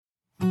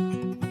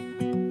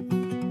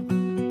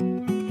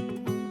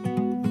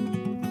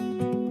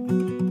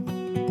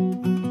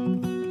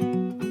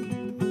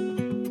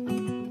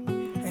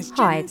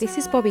Hi, this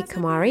is Bobby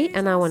Kamari,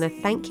 and I want to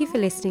thank you for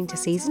listening to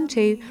Season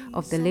 2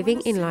 of the Living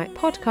in Light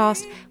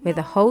podcast, where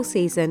the whole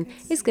season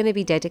is going to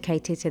be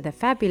dedicated to the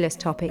fabulous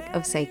topic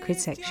of sacred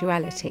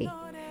sexuality.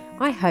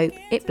 I hope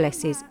it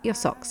blesses your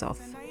socks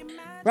off.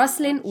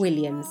 Russelyn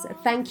Williams,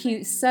 thank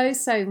you so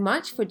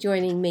much for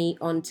joining me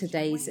on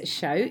today's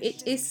show.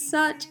 It is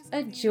such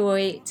a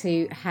joy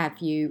to have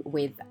you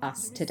with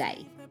us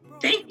today.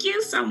 Thank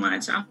you so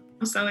much.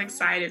 I'm so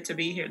excited to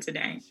be here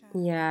today.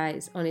 Yeah,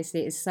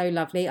 it's so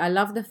lovely. I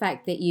love the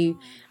fact that you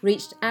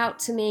reached out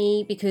to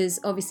me because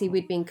obviously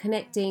we'd been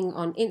connecting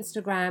on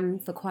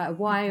Instagram for quite a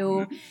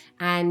while,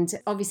 and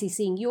obviously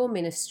seeing your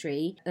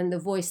ministry and the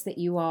voice that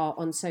you are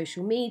on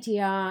social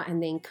media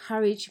and the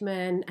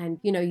encouragement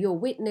and, you know, your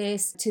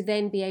witness, to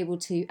then be able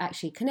to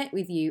actually connect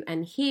with you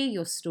and hear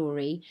your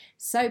story.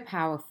 So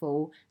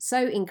powerful,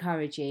 so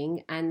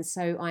encouraging. And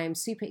so I am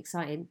super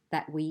excited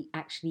that we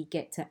actually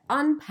get to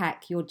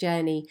unpack your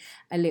journey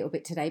a little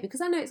bit today,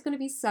 because I know it's going to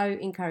be so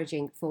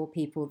encouraging for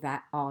people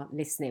that are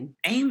listening.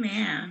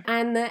 Amen.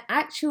 And the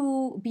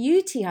actual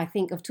beauty, I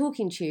think, of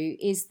talking to you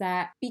is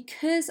that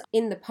because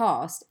in the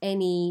past,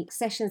 any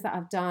sessions that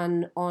I've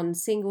done on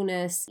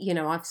singleness, you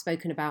know, I've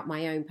spoken about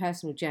my own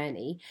personal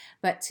journey,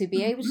 but to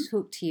be able to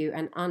talk to you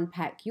and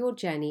unpack your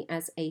journey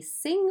as a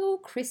single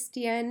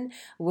Christian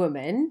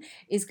woman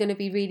is going to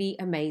be really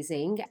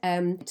amazing.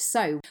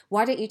 So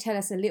why don't you tell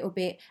us a little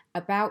bit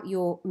about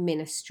your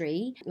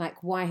ministry?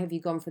 Like, why have you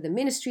gone for the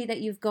ministry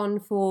that you've gone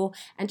for?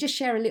 And just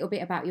share a little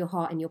bit about your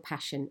heart and your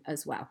passion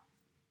as well.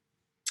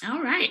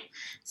 All right.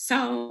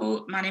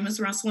 So my name is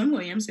Russelyn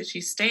Williams. As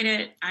you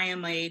stated, I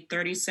am a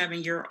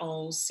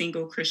 37-year-old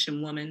single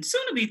Christian woman,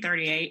 soon to be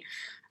 38.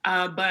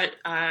 But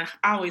I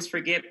always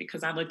forget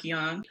because I look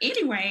young.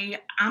 Anyway,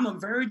 I'm a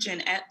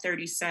virgin at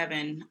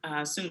 37,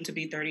 soon to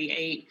be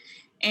 38.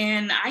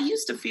 And I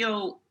used to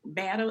feel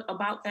bad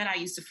about that. I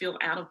used to feel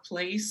out of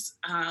place.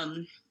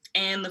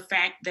 And the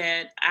fact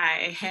that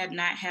I had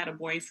not had a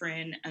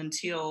boyfriend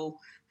until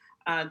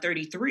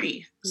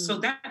 33. So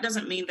that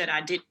doesn't mean that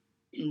I didn't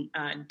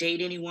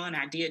date anyone.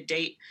 I did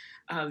date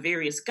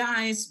various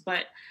guys,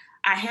 but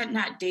I had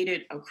not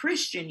dated a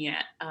Christian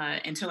yet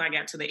until I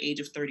got to the age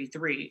of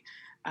 33.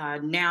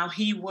 Now,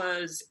 he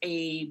was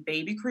a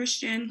baby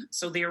Christian,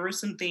 so there were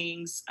some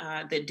things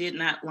that did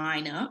not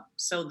line up,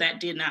 so that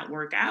did not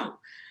work out.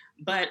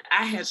 But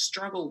I had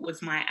struggled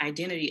with my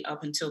identity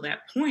up until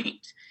that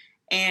point.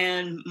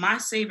 And my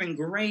saving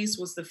grace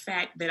was the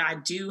fact that I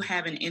do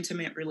have an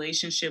intimate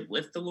relationship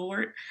with the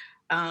Lord.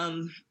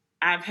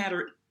 I've had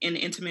an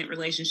intimate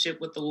relationship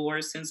with the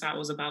Lord since I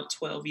was about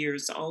 12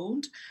 years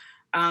old.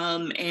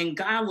 And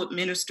God would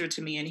minister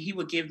to me, and he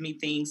would give me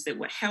things that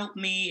would help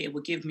me. It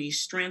would give me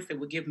strength. It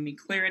would give me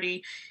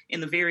clarity in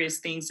the various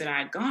things that I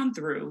had gone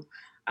through.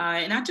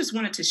 And I just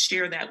wanted to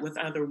share that with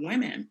other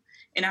women.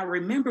 And I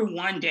remember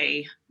one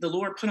day the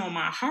Lord put on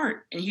my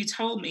heart and he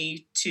told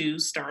me to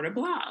start a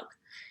blog.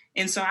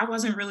 And so I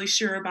wasn't really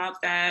sure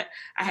about that.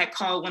 I had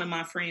called one of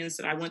my friends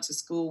that I went to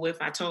school with.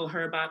 I told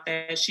her about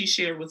that. She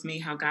shared with me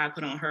how God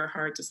put on her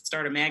heart to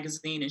start a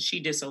magazine, and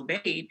she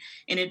disobeyed.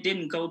 And it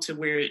didn't go to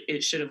where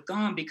it should have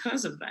gone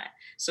because of that.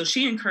 So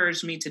she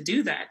encouraged me to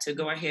do that, to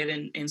go ahead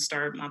and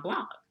start my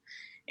blog.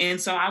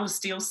 And so I was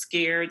still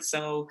scared.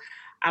 So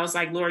I was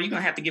like, Lord, you're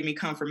going to have to give me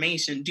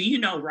confirmation. Do you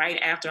know, right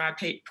after I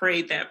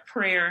prayed that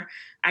prayer,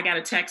 I got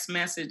a text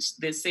message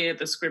that said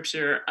the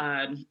scripture,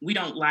 we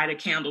don't light a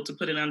candle to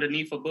put it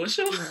underneath a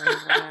bushel,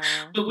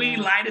 but we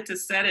light it to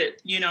set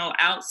it, you know,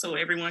 out so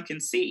everyone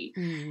can see.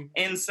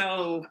 And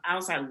so I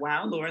was like,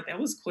 wow, Lord, that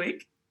was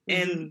quick.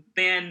 And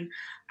then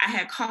I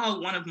had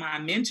called one of my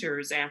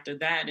mentors after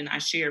that, and I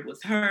shared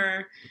with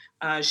her.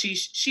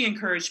 She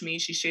encouraged me.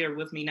 She shared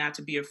with me not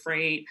to be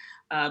afraid,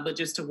 but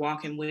just to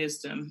walk in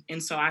wisdom.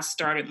 And so I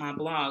started my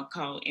blog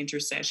called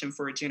Intercession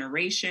for a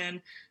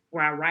Generation,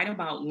 where I write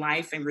about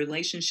life and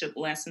relationship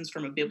lessons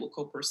from a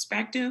biblical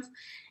perspective.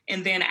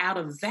 And then out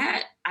of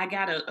that, I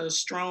got a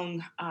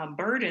strong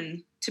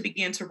burden to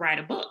begin to write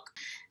a book.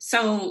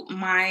 So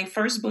my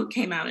first book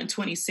came out in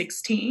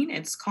 2016.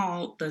 It's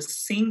called The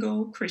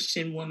Single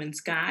Christian Woman's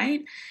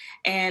Guide.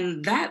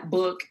 And that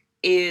book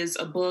is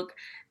a book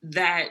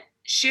that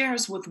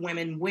shares with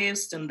women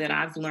wisdom that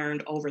I've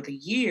learned over the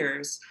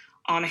years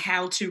on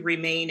how to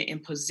remain in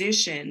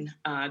position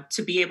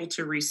to be able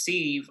to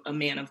receive a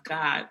man of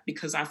God.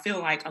 Because I feel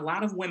like a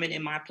lot of women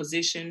in my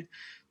position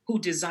who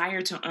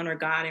desire to honor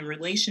God in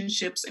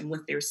relationships and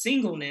with their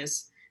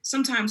singleness,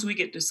 sometimes we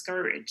get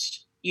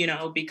discouraged, you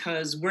know,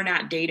 because we're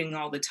not dating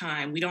all the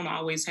time. We don't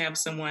always have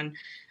someone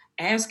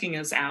asking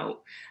us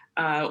out,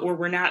 or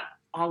we're not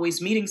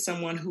always meeting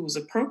someone who's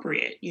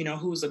appropriate, you know,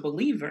 who's a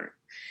believer.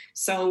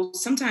 So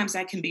sometimes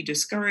that can be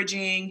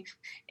discouraging.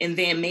 And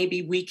then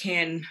maybe we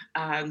can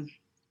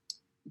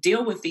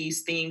deal with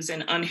these things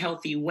in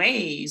unhealthy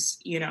ways,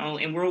 you know,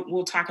 and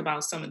we'll talk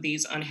about some of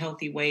these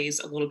unhealthy ways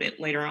a little bit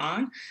later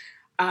on.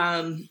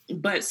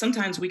 But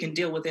sometimes we can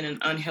deal with it in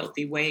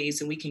unhealthy ways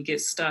and we can get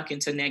stuck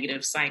into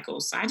negative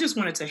cycles. So I just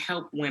wanted to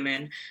help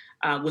women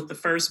with the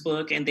first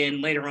book, and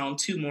then later on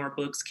 2 more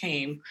books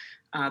came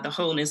the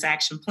Wholeness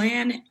Action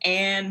Plan,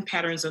 and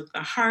Patterns of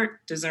the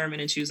Heart,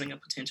 Discernment, and Choosing a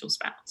Potential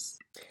Spouse.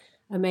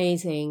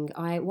 Amazing.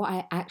 What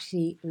I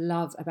actually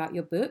love about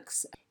your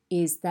books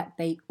is that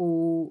they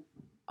all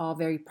are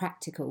very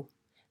practical.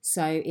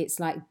 So it's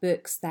like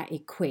books that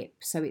equip.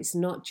 So it's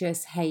not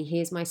just, hey,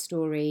 here's my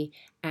story,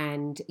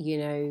 and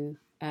you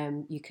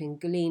can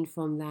glean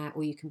from that,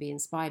 or you can be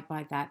inspired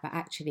by that. But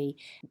actually,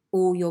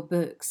 all your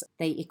books,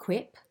 they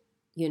equip,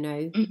 and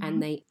Mm-hmm.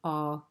 they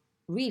are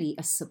really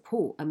a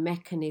support, a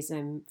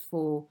mechanism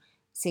for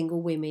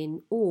single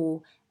women,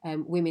 or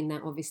women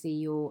that obviously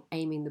you're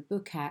aiming the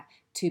book at,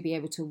 to be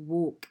able to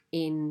walk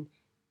in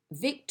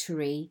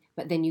victory,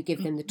 but then you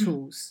give them the Mm-hmm.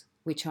 tools,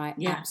 which I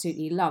Yes.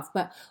 absolutely love.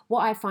 But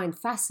what I find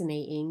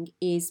fascinating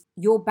is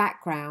your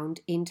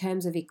background in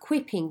terms of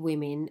equipping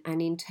women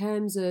and in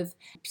terms of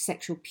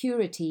sexual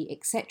purity,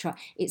 etc.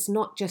 It's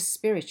not just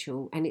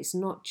spiritual, and it's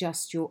not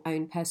just your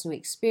own personal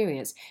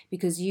experience,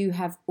 because you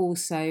have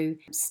also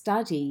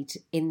studied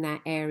in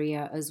that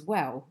area as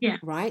well. Yes.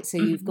 Right, so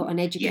you've Mm-hmm. got an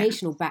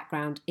educational Yes.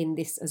 background in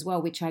this as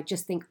well, which I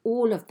just think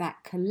all of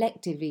that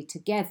collectively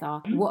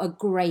together, Mhm. what a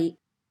great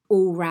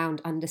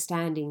all-round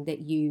understanding that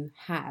you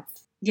have.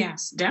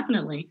 Yes,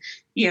 definitely.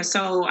 Yeah,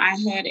 so I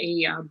had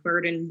a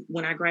burden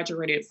when I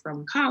graduated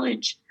from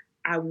college.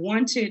 I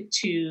wanted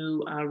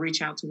to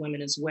reach out to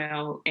women as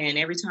well. And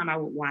every time I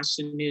would watch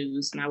the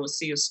news and I would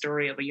see a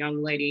story of a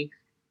young lady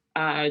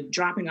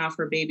dropping off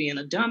her baby in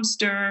a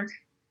dumpster,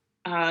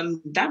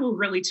 that would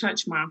really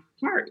touch my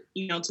heart,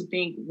 to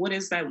think, what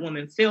is that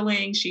woman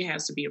feeling? She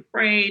has to be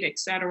afraid,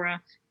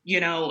 etc.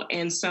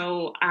 And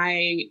so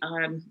I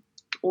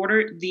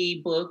ordered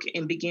the book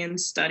and began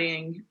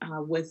studying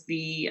with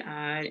the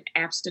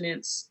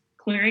abstinence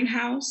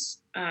clearinghouse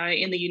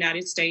in the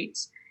United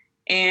States.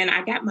 And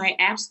I got my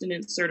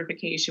abstinence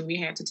certification. We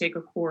had to take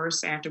a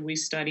course after we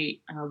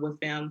studied with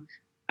them.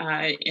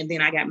 And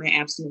then I got my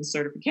abstinence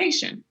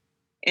certification.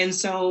 And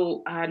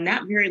so,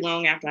 not very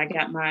long after I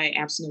got my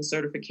abstinence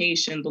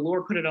certification, the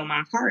Lord put it on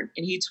my heart,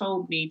 and He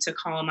told me to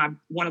call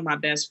one of my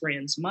best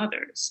friend's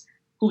mothers,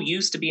 who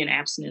used to be an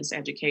abstinence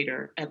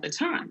educator at the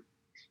time.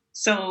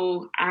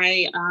 So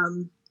I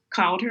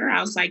called her.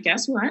 I was like,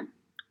 guess what?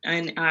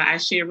 And I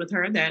shared with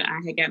her that I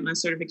had got my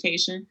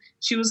certification.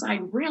 She was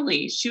like,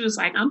 really? She was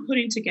like, I'm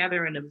putting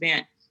together an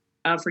event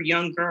for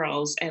young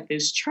girls at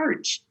this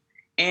church.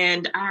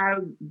 And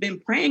I've been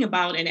praying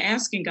about and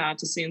asking God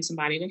to send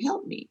somebody to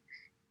help me.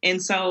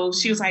 And so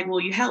she was like,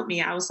 will you help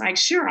me? I was like,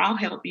 sure, I'll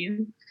help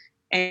you.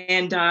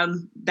 And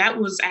that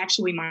was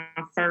actually my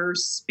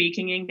first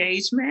speaking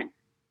engagement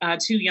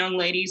to young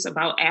ladies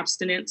about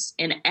abstinence.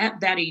 And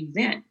at that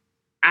event,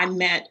 I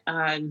met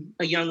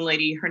a young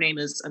lady. Her name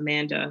is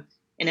Amanda.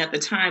 And at the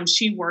time,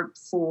 she worked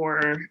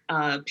for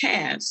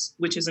PATHS,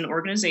 which is an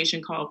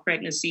organization called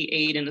Pregnancy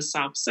Aid in the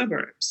South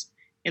Suburbs.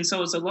 And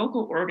so it's a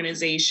local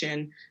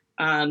organization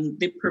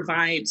that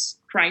provides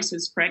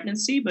crisis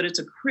pregnancy, but it's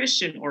a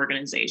Christian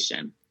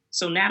organization.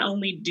 So not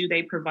only do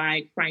they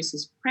provide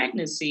crisis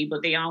pregnancy,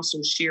 but they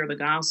also share the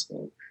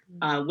gospel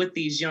with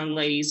these young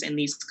ladies and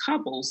these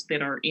couples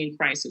that are in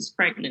crisis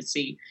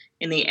pregnancy.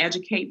 And they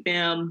educate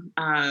them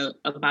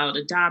about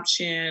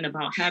adoption,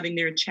 about having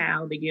their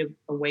child. They give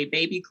away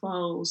baby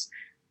clothes,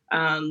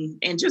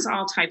 and just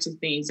all types of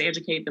things. They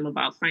educate them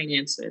about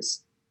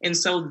finances. And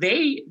so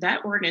that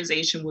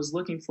organization was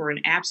looking for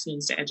an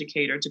abstinence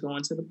educator to go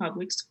into the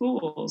public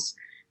schools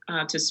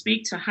to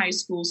speak to high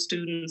school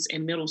students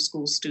and middle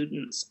school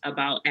students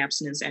about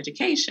abstinence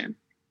education.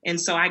 And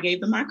so I gave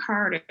them my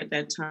card at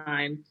that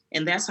time.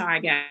 And that's how I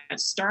got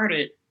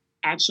started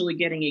actually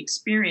getting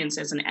experience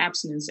as an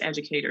abstinence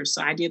educator.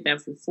 So I did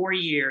that for 4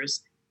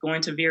 years,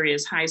 going to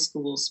various high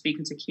schools,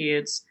 speaking to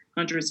kids,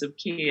 hundreds of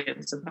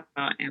kids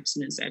about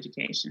abstinence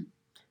education.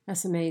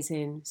 That's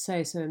amazing.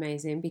 So, so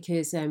amazing,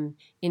 because in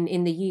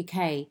the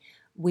UK,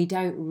 we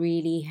don't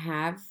really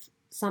have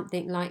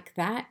something like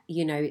that.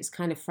 It's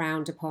kind of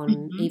frowned upon,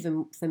 Mm-hmm.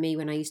 even for me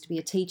when I used to be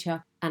a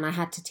teacher, and I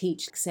had to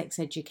teach sex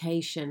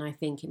education, I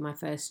think, in my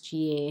first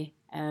year.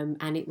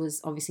 And it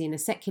was obviously in a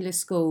secular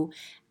school,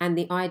 and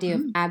the idea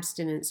of Mm-hmm.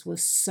 abstinence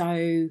was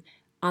so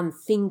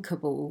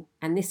unthinkable.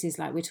 And this is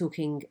like, we're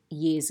talking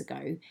years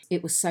ago.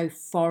 It was so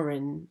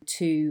foreign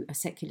to a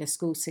secular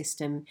school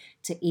system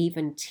to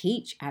even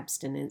teach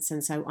abstinence.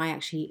 And so I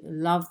actually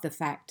love the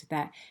fact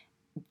that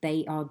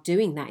they are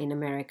doing that in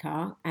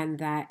America, and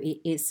that it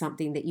is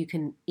something that you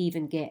can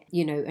even get,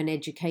 an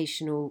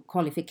educational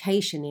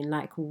qualification in.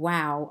 Like,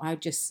 wow, I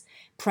just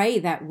pray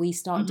that we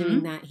start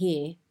doing Mm-hmm. that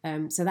here.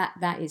 So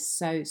that is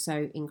so,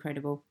 so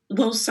incredible.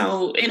 Well,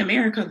 so in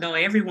America, though,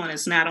 everyone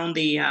is not on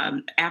the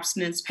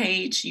abstinence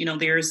page.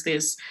 There's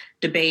this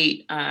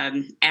debate,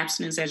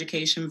 abstinence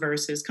education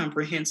versus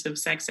comprehensive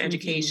sex Mm-hmm.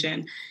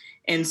 education.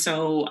 And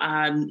so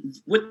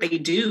what they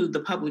do, the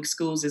public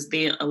schools, is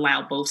they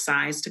allow both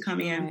sides to come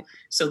in. Right.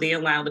 So they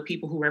allow the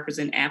people who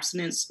represent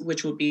abstinence,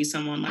 which would be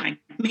someone like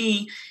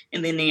me.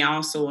 And then they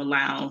also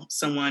allow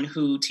someone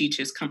who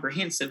teaches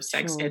comprehensive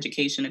sex Sure.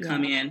 education to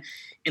come Yeah. in.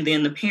 And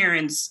then the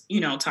parents,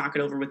 talk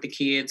it over with the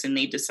kids and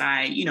they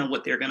decide,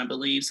 what they're going to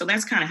believe. So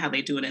that's kind of how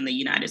they do it in the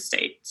United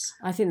States.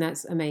 I think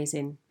that's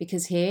amazing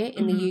because here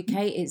in the Mm-hmm.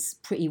 UK, it's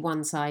pretty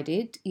one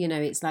sided.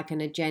 It's like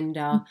an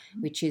agenda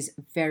which is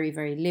very,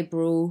 very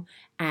liberal.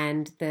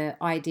 And the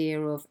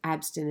idea of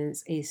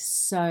abstinence is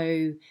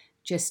so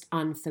just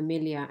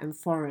unfamiliar and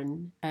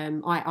foreign.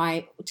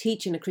 I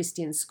teach in a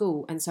Christian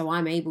school, and so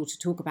I'm able to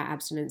talk about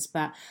abstinence,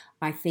 but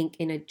I think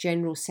in a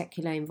general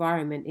secular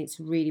environment, it's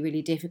really,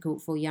 really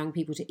difficult for young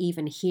people to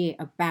even hear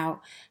about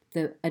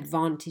the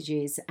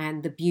advantages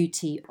and the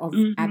beauty of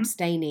Mm-hmm.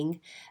 abstaining.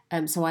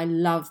 So I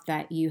love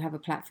that you have a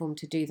platform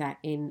to do that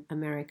in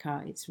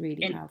America. It's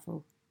really And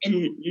powerful.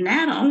 and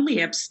not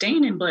only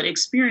abstaining, but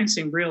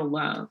experiencing real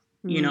love,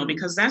 Mm,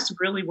 because that's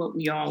really what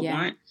we all yeah,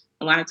 want.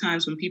 A lot of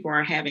times when people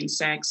are having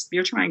sex,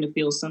 they're trying to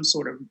fill some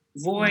sort of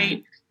yeah,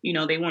 void.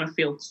 They want to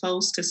feel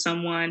close to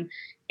someone.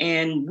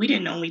 And we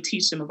didn't only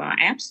teach them about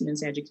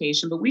abstinence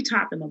education, but we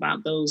taught them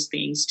about those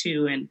things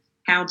too, and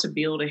how to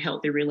build a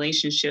healthy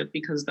relationship,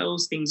 because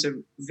those things are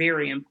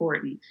very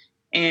important.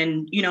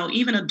 And,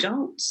 even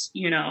adults,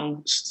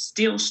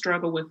 still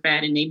struggle with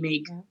that, and they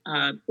make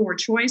yeah. poor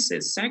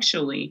choices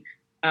sexually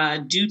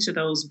due to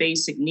those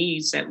basic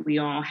needs that we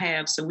all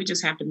have. So we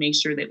just have to make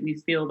sure that we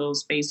fill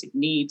those basic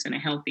needs in a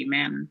healthy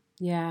manner.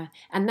 Yeah,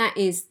 and that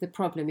is the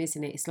problem,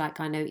 isn't it? It's like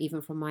I know even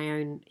from my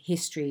own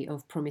history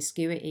of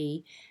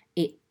promiscuity,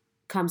 it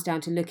comes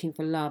down to looking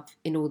for love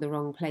in all the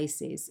wrong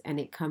places,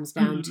 and it comes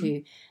down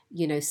Hmm.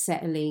 to,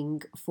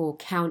 settling for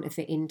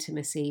counterfeit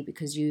intimacy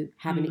because you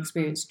haven't Hmm.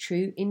 experienced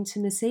true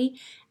intimacy.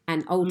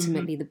 And Hmm.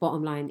 ultimately, the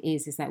bottom line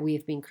is that we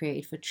have been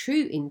created for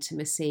true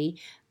intimacy.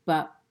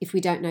 But if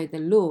we don't know the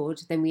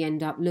Lord, then we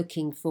end up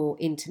looking for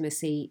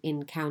intimacy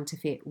in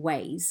counterfeit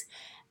ways,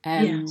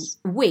 Yes.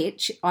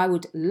 which I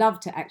would love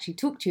to actually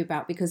talk to you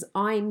about because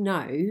I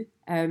know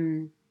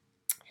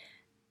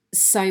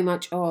so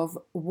much of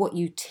what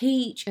you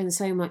teach and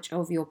so much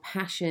of your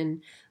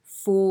passion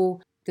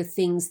for the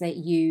things that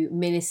you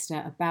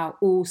minister about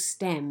all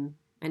stem,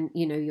 and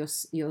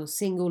your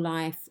single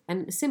life,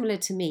 and similar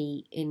to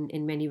me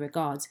in many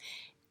regards,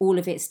 all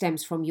of it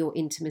stems from your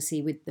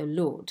intimacy with the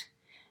Lord.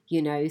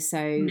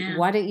 So Yeah.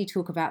 why don't you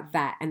talk about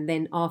that, and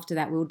then after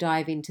that we'll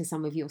dive into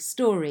some of your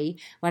story.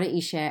 Why don't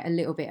you share a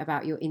little bit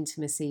about your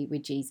intimacy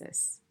with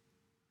Jesus?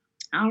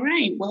 All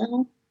right.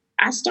 Well,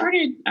 I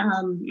started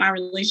my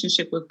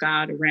relationship with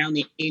God around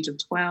the age of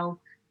 12,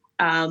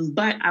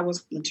 but I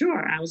was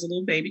mature. I was a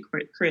little baby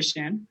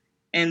Christian.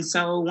 And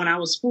so when I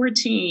was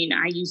 14,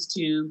 I used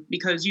to,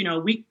 because,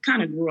 we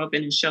kind of grew up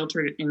in a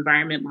sheltered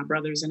environment, my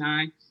brothers and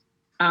I,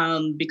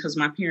 because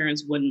my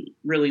parents wouldn't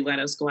really let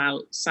us go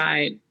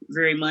outside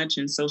very much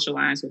and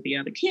socialize with the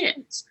other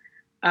kids.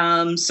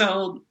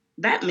 So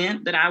that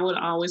meant that I would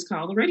always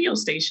call the radio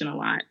station a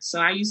lot.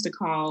 So I used to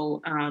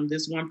call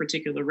this one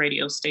particular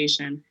radio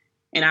station,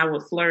 and I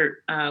would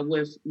flirt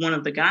with one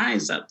of the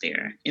guys up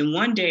there. And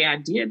one day I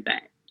did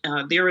that.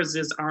 There was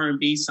this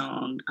R&B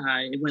song.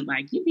 It went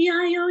like,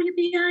 yippee-yi-yo,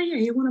 yippee-yi-yo,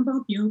 you want to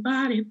bump your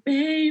body,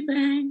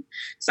 baby.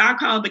 So I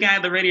called the guy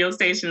at the radio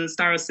station and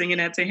started singing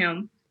that to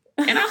him.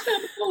 And I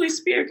felt the Holy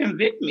Spirit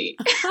convict me.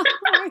 Oh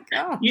my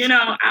gosh.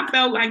 I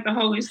felt like the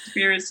Holy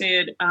Spirit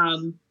said,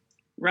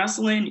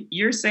 Russelyn,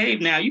 you're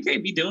saved now. You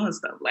can't be doing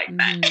stuff like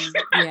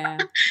Yeah.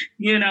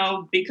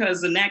 that.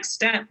 Because the next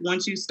step,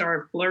 once you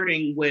start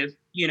flirting with,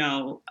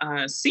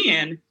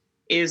 sin,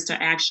 is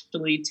to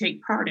actually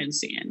take part in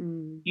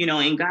sin.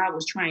 Mm. And God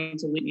was trying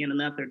to lead me in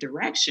another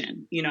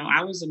direction.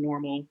 I was a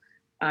normal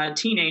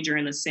teenager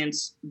in the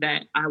sense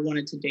that I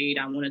wanted to date,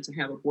 I wanted to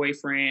have a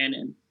boyfriend,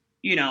 and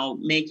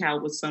make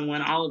out with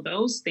someone, all of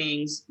those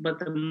things. But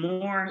the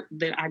more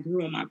that I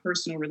grew in my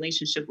personal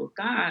relationship with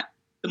God,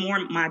 the more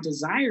my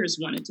desires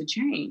wanted to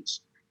change,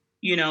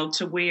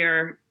 to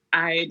where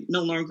I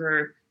no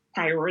longer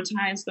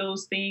prioritize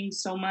those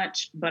things so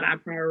much, but I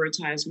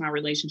prioritize my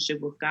relationship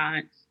with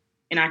God.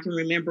 And I can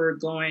remember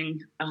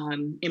going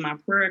in my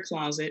prayer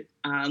closet,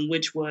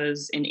 which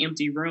was an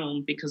empty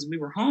room because we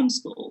were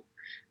homeschooled.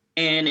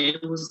 And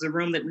it was the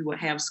room that we would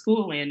have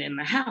school in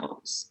the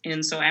house.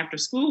 And so after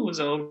school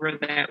was over,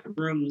 that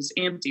room was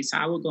empty. So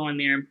I would go in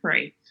there and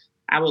pray.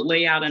 I would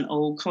lay out an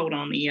old coat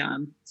on the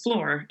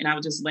floor, and I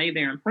would just lay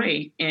there and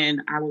pray.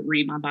 And I would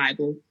read my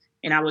Bible,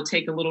 and I would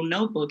take a little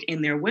notebook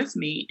in there with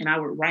me, and I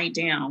would write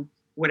down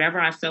whatever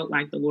I felt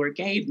like the Lord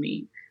gave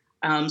me.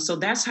 So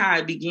that's how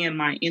I began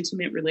my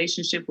intimate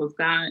relationship with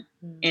God,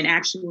 and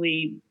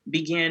actually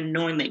began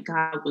knowing that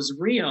God was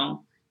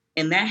real.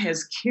 And that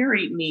has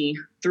carried me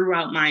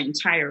throughout my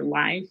entire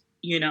life,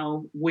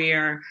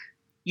 where,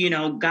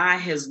 God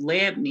has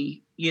led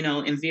me,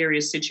 in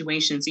various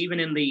situations. Even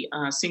in the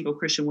Single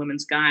Christian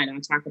Women's Guide, I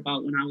talk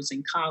about when I was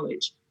in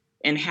college,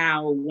 and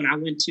how when I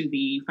went to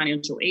the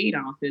financial aid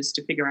office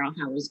to figure out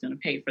how I was going to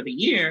pay for the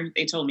year,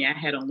 they told me I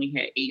had only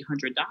had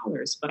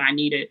 $800, but I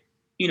needed,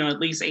 at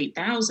least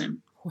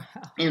 8,000. Wow.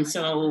 And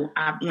so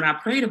when I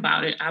prayed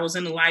about it, I was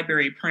in the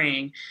library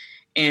praying,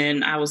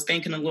 And I was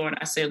thanking the Lord.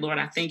 I said, Lord,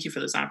 I thank you for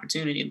this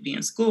opportunity to be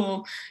in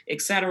school,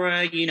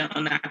 etc.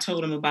 And I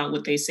told him about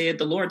what they said.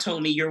 The Lord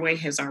told me your way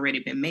has already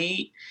been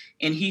made.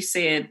 And he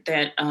said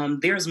that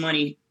there's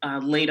money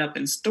laid up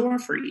in store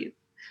for you.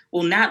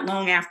 Well, not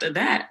long after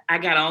that, I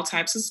got all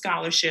types of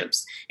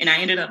scholarships, and I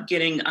ended up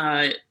getting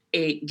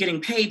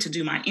paid to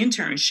do my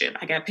internship.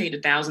 I got paid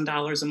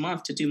 $1,000 a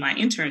month to do my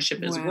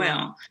internship as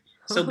well.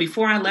 So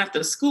before I left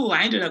the school,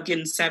 I ended up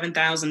getting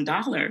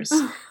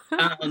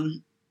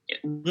 $7,000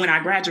 when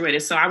I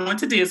graduated. So I went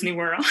to Disney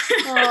World.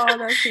 Oh,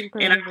 that's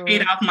incredible. And I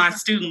paid off my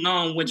student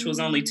loan, which was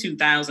only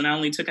 $2,000. I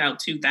only took out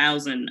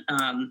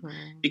 $2,000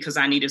 because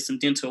I needed some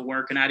dental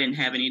work and I didn't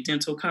have any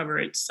dental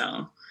coverage.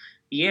 So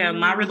yeah,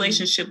 my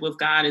relationship with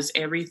God is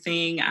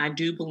everything. I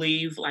do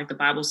believe, like the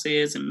Bible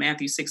says in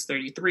Matthew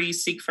 6:33,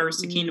 seek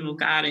first the kingdom of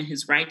God and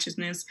his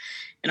righteousness,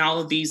 and all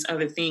of these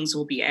other things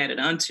will be added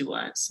unto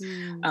us.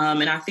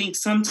 And I think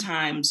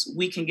sometimes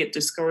we can get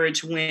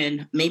discouraged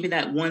when maybe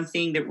that one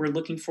thing that we're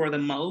looking for the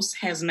most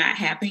has not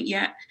happened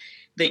yet.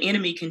 The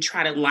enemy can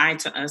try to lie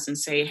to us and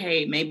say,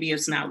 hey, maybe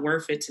it's not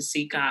worth it to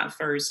seek God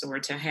first or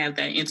to have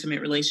that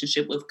intimate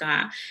relationship with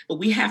God. But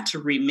we have to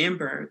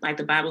remember, like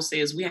the Bible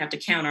says, we have to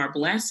count our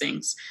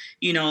blessings,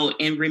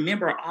 and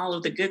remember all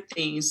of the good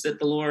things that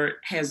the Lord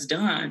has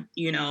done,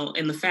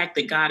 and the fact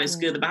that God is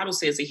good. The Bible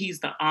says that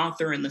he's the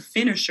author and the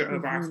finisher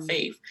of our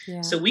faith.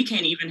 So we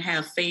can't even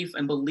have faith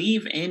and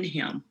believe in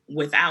him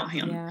without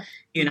him,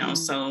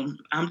 so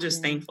I'm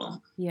just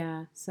thankful.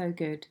 Yeah, so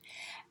good.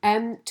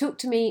 Talk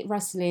to me,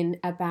 Russelyn,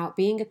 about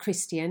being a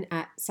Christian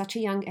at such a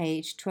young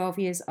age, 12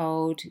 years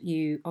old.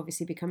 You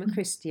obviously become a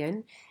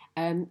Christian.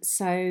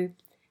 So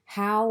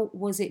how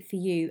was it for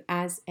you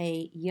as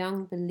a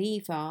young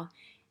believer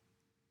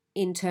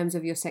in terms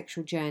of your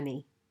sexual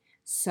journey?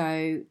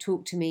 So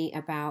talk to me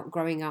about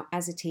growing up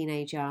as a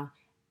teenager,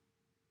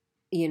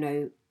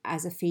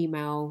 as a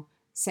female,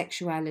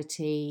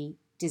 sexuality,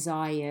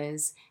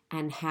 desires,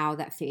 and how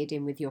that fitted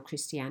in with your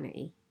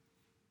Christianity.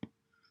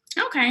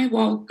 Okay,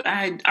 well,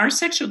 our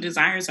sexual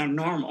desires are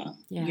normal.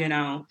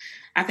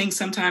 I think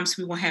sometimes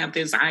people have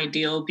this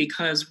ideal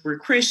because we're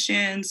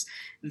Christians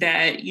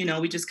that,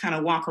 we just kind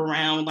of walk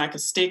around like a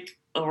stick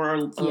or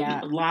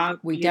a log.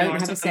 We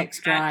don't have a sex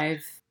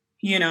drive.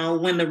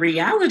 When the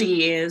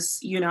reality is,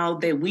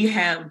 that we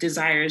have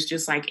desires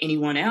just like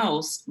anyone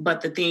else. But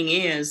the thing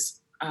is,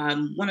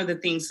 one of the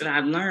things that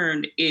I've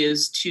learned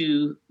is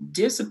to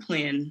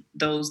discipline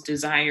those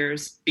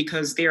desires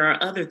because there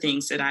are other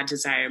things that I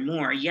desire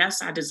more.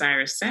 Yes, I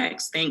desire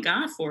sex. Thank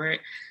God for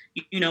it.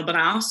 But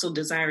I also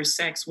desire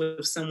sex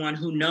with someone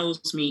who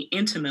knows me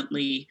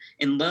intimately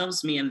and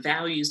loves me and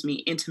values me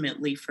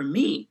intimately for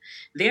me.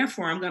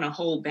 Therefore, I'm going to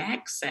hold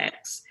back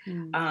sex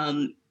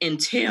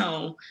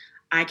until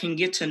I can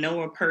get to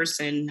know a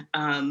person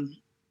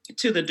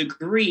to the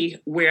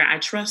degree where I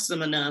trust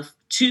them enough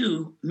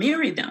to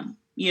marry them.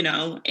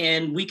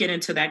 And we get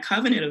into that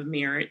covenant of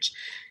marriage,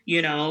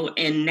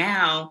 and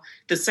now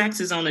the sex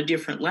is on a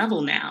different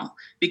level now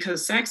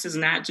because sex is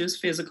not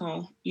just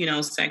physical,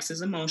 sex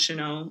is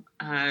emotional,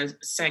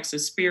 sex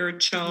is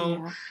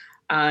spiritual,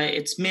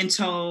 it's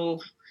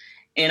mental,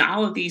 and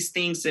all of these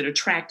things that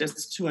attract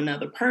us to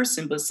another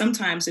person. But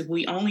sometimes if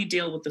we only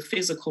deal with the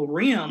physical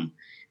realm,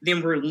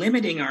 then we're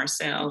limiting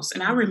ourselves.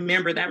 And I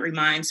remember that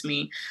reminds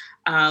me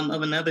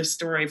of another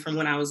story from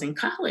when I was in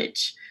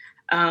college.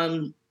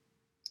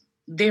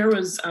 There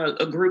was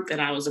a group that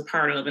I was a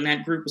part of, and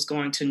that group was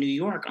going to New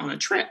York on a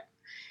trip.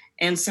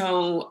 And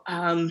so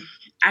I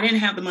didn't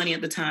have the money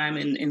at the time.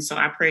 And so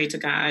I prayed to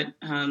God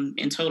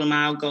and told him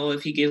I'll go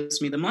if he gives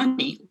me the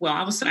money. Well,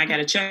 all of a sudden I got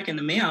a check in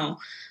the mail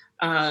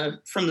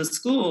from the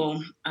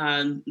school,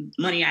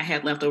 money I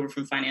had left over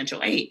from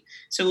financial aid.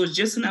 So it was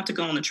just enough to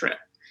go on the trip.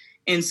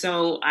 And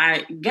so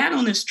I got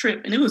on this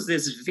trip, and it was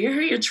this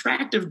very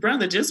attractive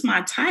brother, just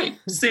my type,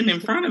 sitting in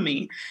front of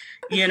me,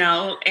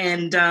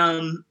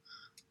 and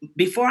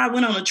before I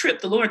went on a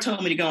trip, the Lord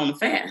told me to go on a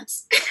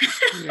fast.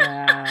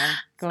 Yeah.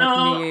 So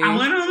I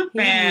went on a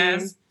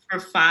fast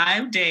for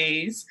 5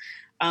 days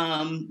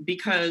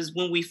because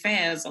when we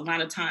fast, a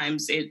lot of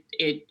times it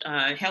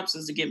helps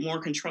us to get more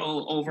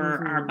control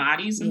over our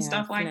bodies and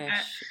stuff like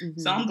that.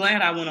 So I'm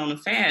glad I went on a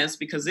fast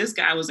because this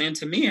guy was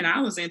into me and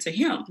I was into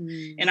him.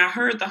 And I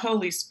heard the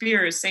Holy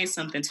Spirit say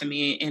something to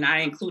me, and I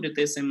included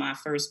this in my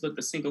first book,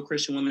 The Single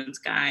Christian Woman's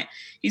Guide.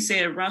 He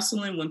said,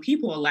 Russelyn, when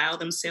people allow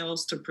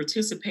themselves to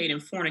participate in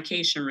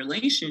fornication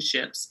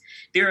relationships,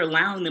 they're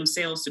allowing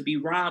themselves to be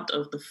robbed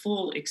of the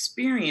full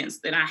experience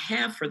that I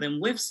have for them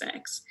with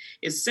sex.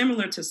 It's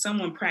similar to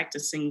someone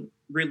practicing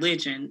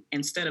religion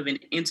instead of an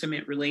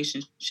intimate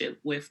relationship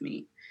with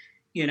me,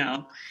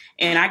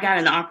 and I got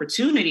an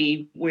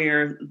opportunity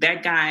where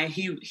that guy,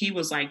 he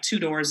was like 2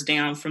 doors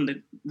down from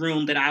the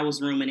room that I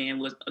was rooming in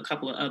with a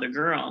couple of other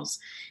girls.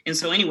 And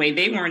so anyway,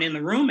 they weren't in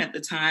the room at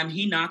the time.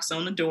 He knocks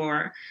on the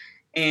door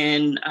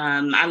and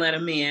I let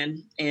him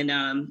in,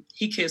 and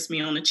he kissed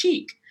me on the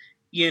cheek,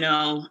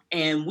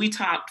 and we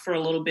talked for a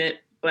little bit.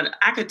 But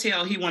I could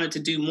tell he wanted to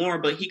do more,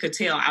 but he could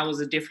tell I was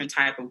a different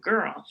type of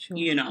girl,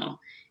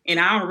 and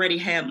I already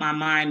had my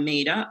mind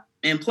made up,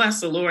 And plus,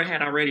 the Lord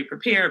had already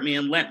prepared me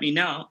and let me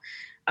know,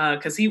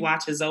 because He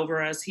watches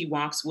over us, He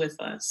walks with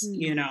us,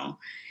 you know.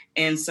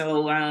 And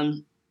so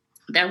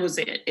that was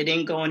it. It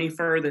didn't go any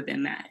further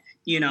than that,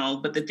 you know.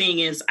 But the thing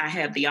is, I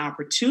had the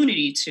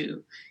opportunity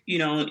to, you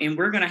know, and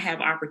we're going to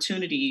have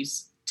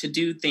opportunities to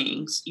do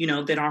things, you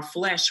know, that our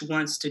flesh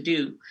wants to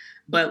do.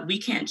 But we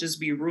can't just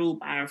be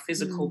ruled by our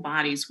physical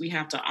bodies. We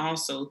have to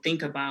also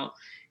think about,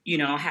 you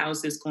know, how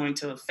is this going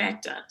to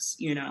affect us,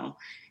 you know?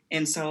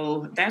 And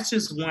so that's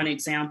just one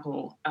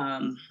example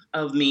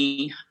of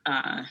me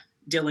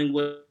dealing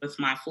with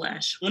my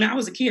flesh. When I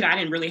was a kid, I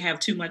didn't really have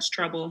too much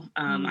trouble.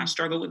 I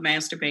struggled with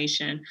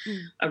masturbation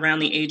around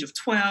the age of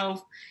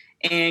 12.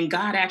 And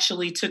God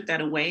actually took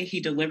that away. He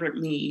delivered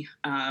me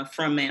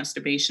from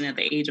masturbation at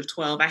the age of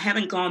 12. I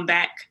haven't gone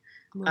back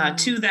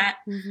to that.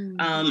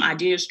 I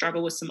did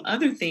struggle with some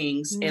other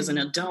things as an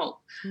adult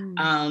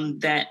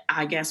that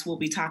I guess we'll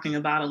be talking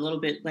about a little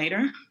bit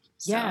later.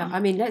 Yeah, I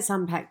mean, let's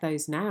unpack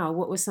those now.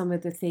 What were some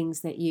of the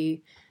things that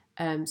you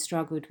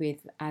struggled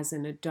with as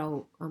an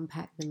adult?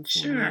 Unpack them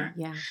for me.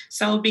 Yeah.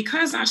 So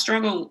because I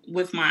struggled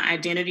with my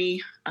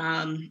identity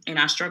and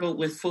I struggled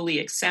with fully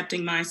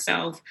accepting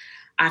myself,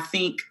 I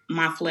think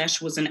my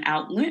flesh was an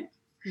outlet.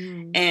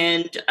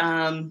 And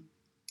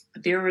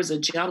there was a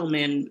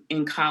gentleman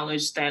in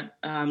college that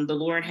the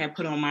Lord had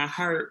put on my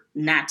heart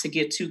not to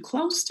get too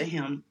close to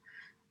him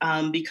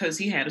because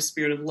he had a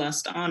spirit of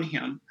lust on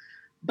him.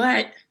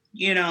 But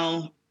you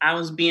know, I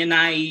was being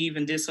naive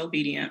and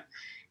disobedient.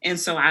 And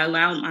so I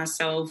allowed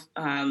myself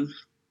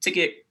to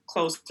get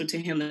closer to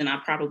him than I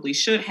probably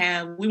should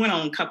have. We went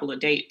on a couple of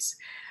dates.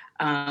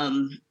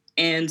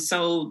 And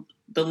so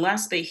the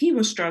lust that he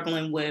was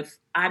struggling with,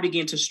 I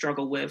began to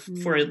struggle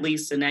with for at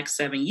least the next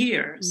 7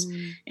 years.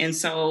 And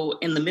so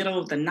in the middle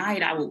of the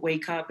night, I would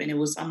wake up and it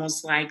was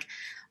almost like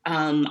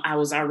I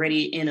was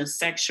already in a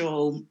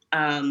sexual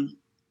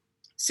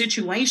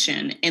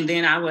situation. And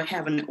then I would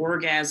have an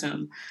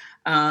orgasm.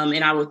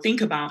 And I would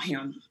think about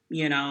him,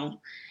 you know,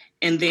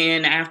 and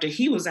then after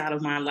he was out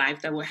of my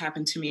life, that would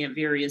happen to me at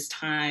various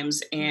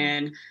times.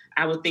 And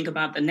I would think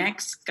about the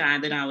next guy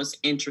that I was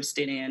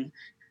interested in.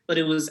 But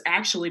it was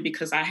actually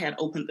because I had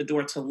opened the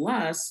door to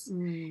lust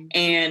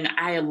and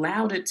I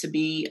allowed it to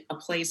be a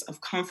place of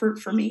comfort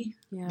for me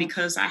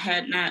because I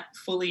had not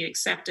fully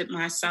accepted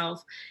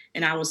myself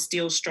and I was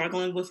still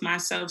struggling with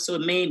myself. So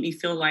it made me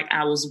feel like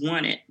I was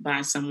wanted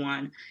by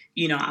someone.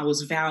 You know, I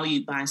was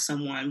valued by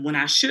someone when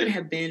I should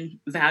have been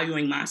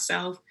valuing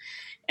myself.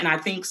 And I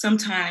think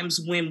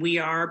sometimes when we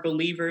are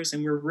believers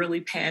and we're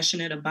really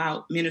passionate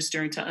about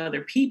ministering to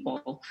other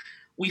people,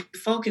 we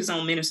focus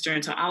on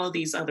ministering to all of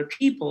these other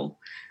people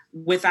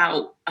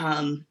without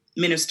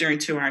ministering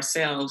to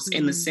ourselves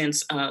in the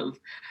sense of,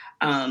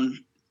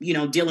 you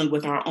know, dealing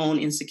with our own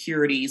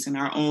insecurities and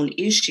our own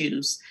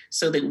issues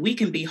so that we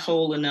can be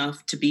whole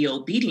enough to be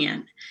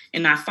obedient.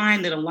 And I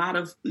find that a lot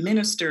of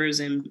ministers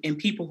and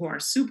people who are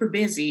super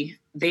busy,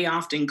 they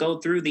often go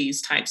through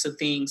these types of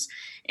things.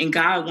 And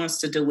God wants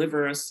to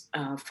deliver us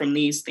from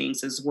these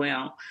things as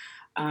well.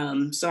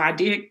 So I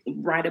did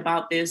write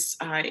about this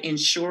in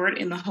short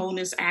in the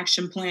Wholeness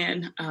Action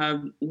Plan,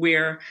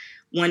 where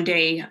one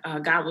day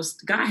God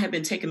had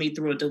been taking me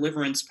through a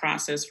deliverance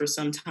process for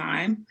some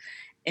time.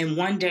 And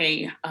one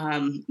day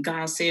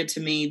God said to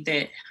me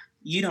that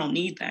you don't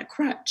need that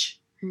crutch.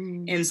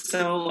 And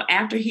so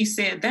after he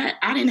said that,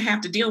 I didn't have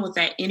to deal with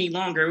that any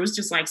longer. It was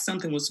just like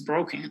something was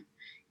broken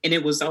and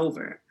it was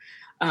over.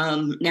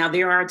 Now,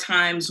 there are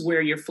times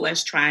where your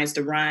flesh tries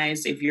to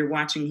rise if you're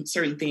watching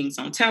certain things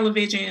on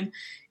television.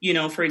 You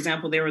know, for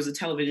example, there was a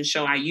television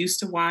show I used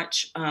to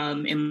watch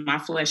and my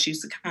flesh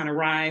used to kind of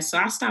rise. So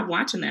I stopped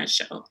watching that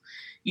show,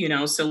 you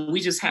know, so we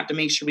just have to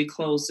make sure we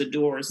close the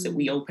doors that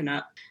we open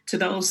up to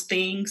those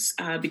things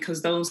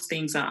because those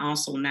things are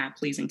also not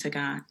pleasing to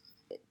God.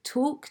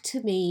 Talk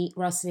to me,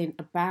 Russelyn,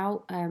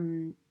 about,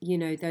 you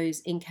know,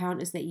 those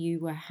encounters that you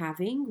were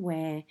having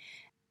where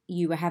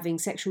you were having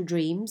sexual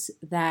dreams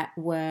that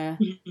were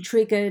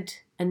triggered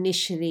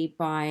initially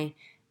by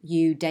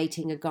you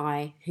dating a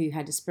guy who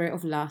had a spirit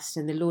of lust,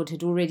 and the Lord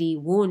had already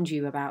warned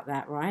you about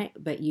that, right?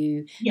 But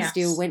you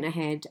still went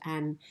ahead,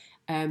 and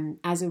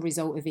as a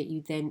result of it,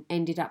 you then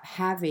ended up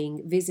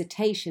having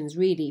visitations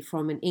really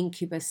from an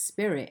incubus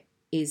spirit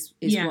is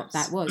what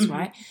that was,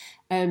 right?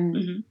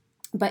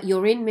 But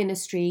you're in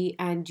ministry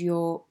and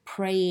you're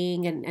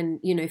praying and,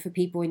 you know, for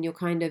people, and you're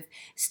kind of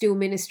still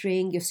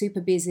ministering, you're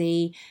super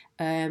busy.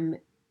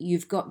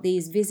 You've got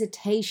these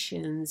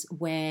visitations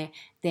where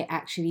they're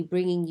actually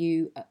bringing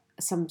you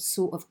some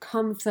sort of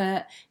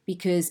comfort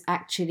because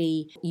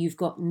actually you've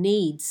got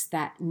needs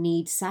that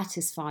need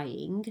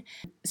satisfying.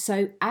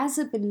 So as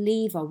a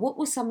believer, what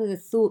were some of the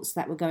thoughts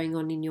that were going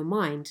on in your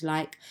mind?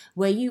 Like,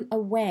 were you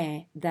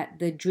aware that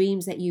the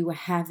dreams that you were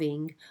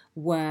having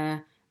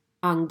were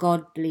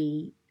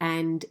ungodly?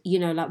 And, you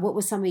know, like, what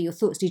were some of your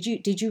thoughts?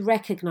 Did you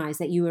recognize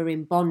that you were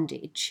in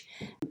bondage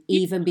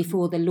even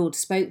before the Lord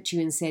spoke to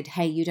you and said,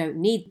 hey, you don't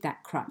need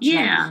that crutch?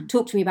 Like,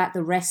 talk to me about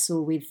the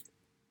wrestle with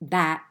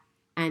that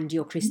and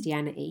your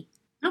Christianity.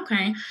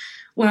 Okay.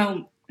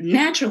 Well,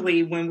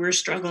 naturally, when we're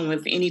struggling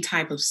with any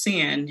type of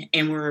sin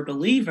and we're a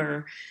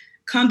believer,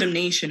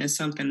 condemnation is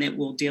something that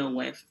we'll deal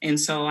with. And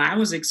so I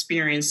was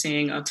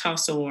experiencing a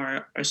tussle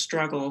or a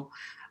struggle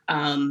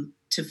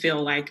to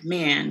feel like,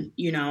 man,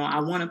 I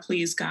want to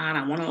please God,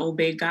 I want to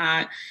obey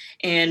God.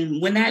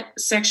 And when that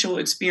sexual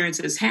experience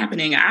is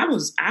happening, I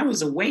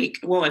was awake.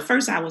 Well, at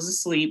first I was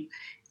asleep.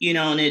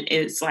 And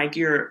it's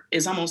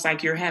almost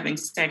like you're having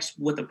sex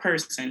with a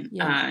person,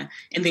 Yeah.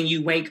 and then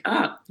you wake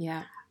up,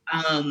 Yeah.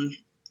 um,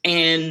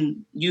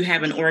 and you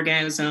have an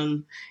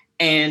orgasm,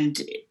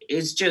 and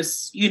it's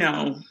just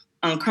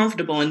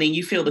uncomfortable, and then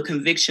you feel the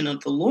conviction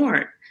of the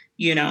Lord,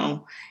 you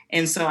know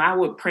and so I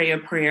would pray a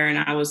prayer, and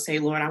I would say,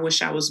 Lord, I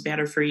wish I was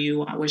better for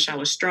you, I wish I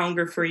was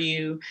stronger for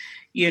you,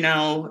 and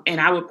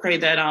I would pray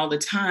that all the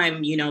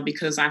time,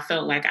 because I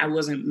felt like I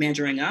wasn't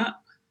measuring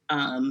up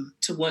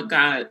to what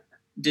God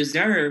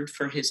deserved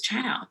for his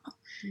child.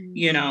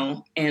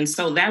 And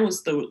so that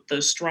was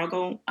the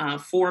struggle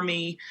for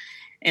me.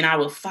 And I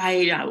would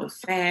fight, I would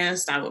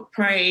fast, I would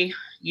pray,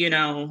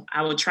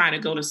 I would try to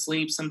go to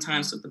sleep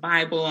sometimes with the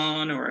Bible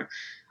on, or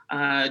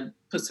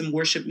put some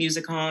worship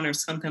music on or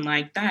something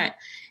like that.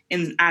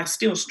 And I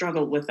still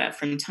struggled with that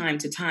from time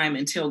to time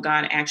until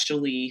God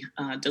actually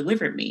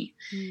delivered me.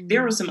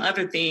 There were some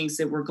other things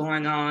that were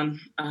going on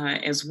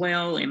as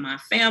well in my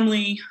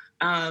family.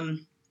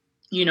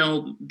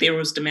 There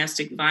was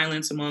domestic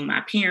violence among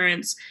my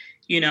parents,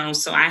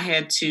 so I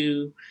had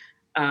to,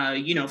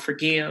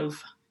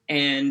 forgive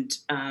and,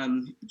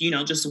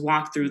 just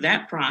walk through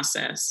that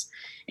process.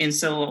 And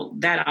so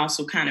that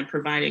also kind of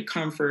provided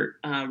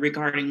comfort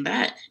regarding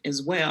that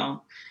as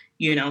well.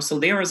 So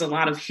there was a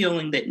lot of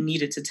healing that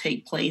needed to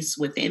take place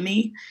within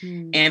me.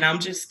 And I'm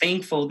just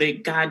thankful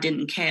that God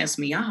didn't cast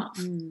me off,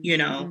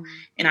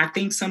 And I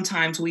think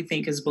sometimes we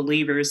think as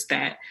believers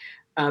that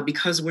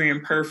because we're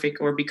imperfect,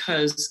 or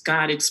because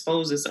God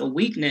exposes a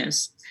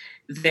weakness,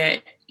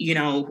 that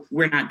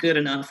we're not good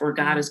enough, or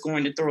God is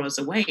going to throw us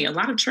away. A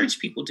lot of church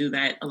people do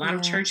that. A lot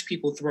of church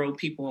people throw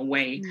people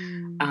away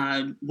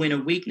when a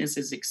weakness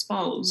is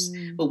exposed.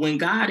 But when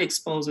God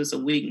exposes a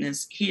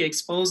weakness, he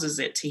exposes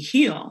it to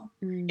heal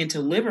and to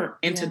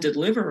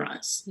deliver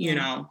us,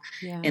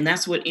 and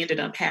that's what ended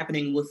up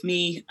happening with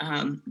me.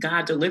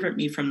 God delivered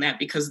me from that,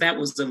 because that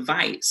was a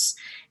vice.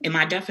 And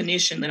my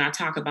definition that I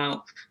talk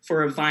about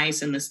for a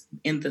vice in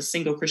the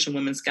Single Christian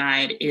Women's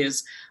Guide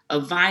is: a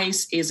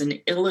vice is an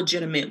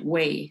illegitimate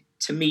way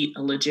to meet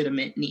a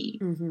legitimate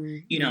need.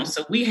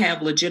 So we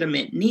have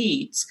legitimate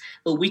needs,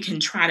 but we can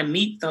try to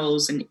meet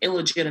those in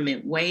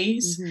illegitimate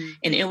ways.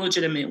 And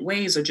illegitimate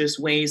ways are just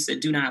ways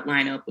that do not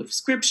line up with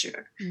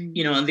scripture,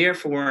 and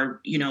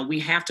therefore, we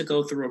have to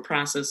go through a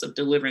process of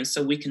deliverance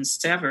so we can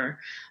sever,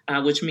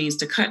 which means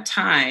to cut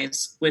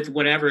ties with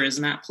whatever is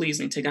not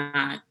pleasing to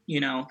God,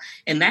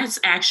 and that's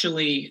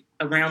actually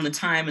around the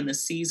time in the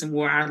season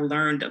where I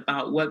learned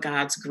about what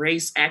God's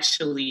grace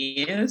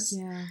actually is.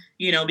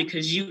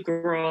 Because you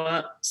grow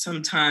up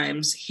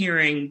sometimes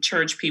hearing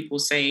church people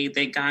say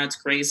that God's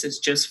grace is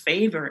just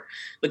favor,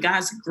 but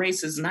God's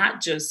grace is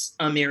not just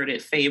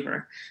unmerited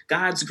favor.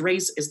 God's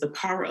grace is the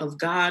power of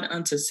God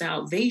unto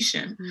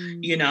salvation.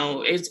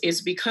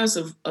 It's because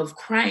of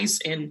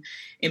Christ and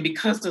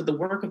because of the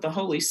work of the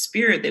Holy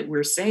Spirit that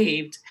we're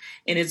saved.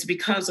 And it's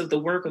because of the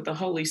work of the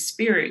Holy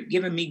Spirit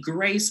giving me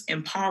grace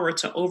and power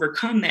to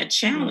overcome that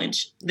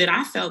challenge that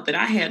I felt that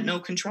I had no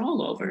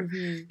control over,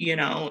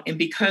 and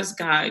because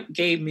God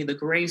gave me the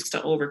grace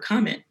to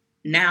overcome it,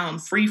 now I'm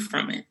free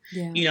from it.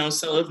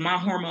 So if my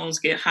hormones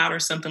get hot or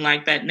something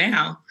like that,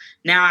 now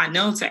I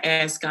know to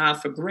ask God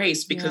for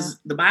grace, because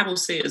the Bible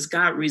says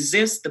God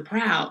resists the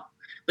proud,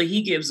 but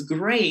he gives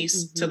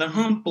grace to the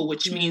humble,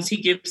 which means he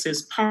gives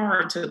his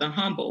power to the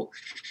humble.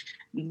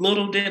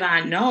 Little did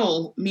I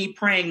know, me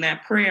praying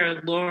that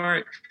prayer,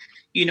 Lord,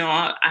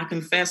 I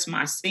confess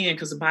my sin,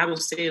 because the Bible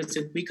says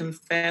if we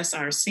confess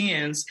our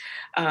sins,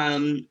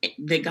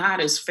 that God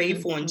is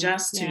faithful and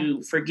just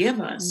to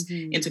forgive us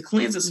and to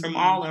cleanse us from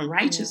all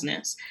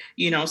unrighteousness.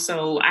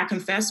 So I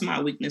confess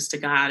my weakness to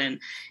God and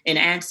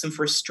ask him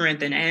for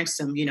strength, and ask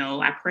him,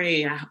 I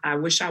pray, I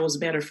wish I was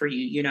better for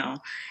you,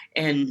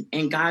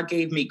 and God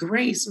gave me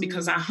grace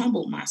because I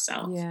humbled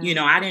myself.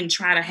 I didn't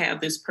try to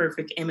have this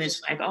perfect image,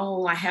 like,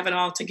 oh, I have it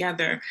all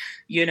together.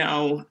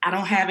 I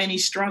don't have any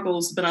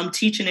struggles, but I'm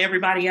teaching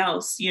everybody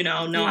else,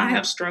 no, I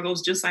have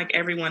struggles just like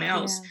everyone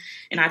else.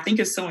 And I think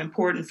it's so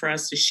important for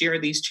us to share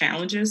these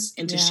challenges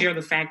and to share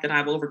the fact that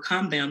I've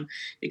overcome them,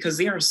 because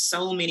there are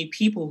so many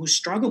people who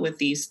struggle with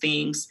these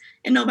things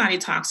and nobody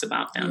talks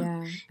about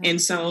them.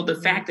 And so the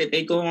fact that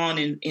they go on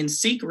in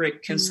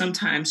secret can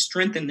sometimes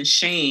strengthen the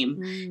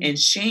shame, and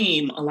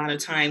shame a lot of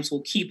times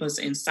will keep us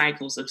in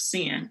cycles of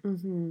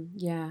sin.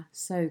 Yeah,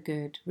 so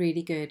good,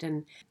 really good.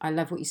 And I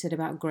love what you said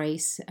about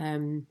grace,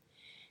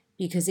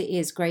 because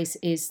grace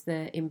is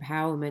the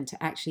empowerment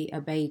to actually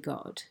obey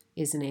God,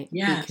 isn't it?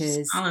 Yes,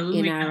 because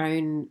hallelujah. in our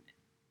own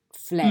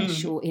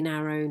flesh or in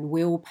our own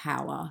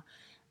willpower,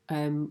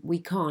 we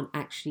can't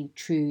actually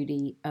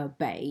truly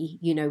obey.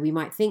 We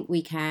might think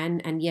we can,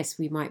 and yes,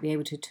 we might be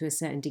able to a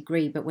certain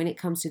degree, but when it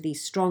comes to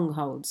these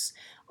strongholds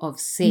of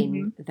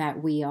sin Mm-hmm.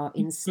 that we are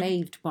Mm-hmm.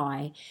 enslaved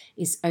by,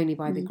 is only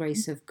by the Mm-hmm.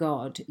 grace of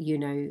God.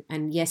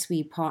 And yes,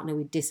 we partner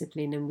with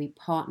discipline and we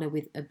partner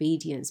with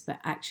obedience, but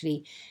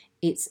actually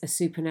it's a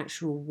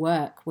supernatural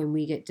work when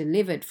we get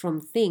delivered from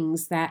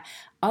things that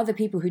other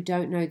people who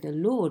don't know the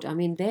Lord, I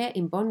mean, they're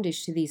in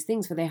bondage to these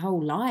things for their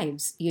whole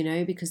lives,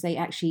 because they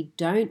actually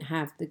don't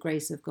have the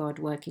grace of God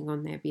working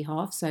on their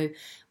behalf. So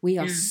we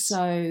are Yes.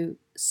 so,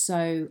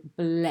 so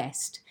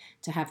blessed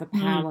to have a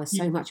power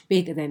so Mm-hmm. much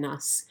bigger than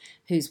us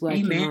who's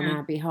working on our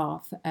Amen.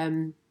 behalf.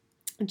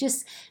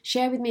 Just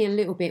share with me a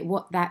little bit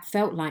what that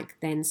felt like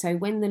then. So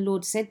when the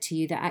Lord said to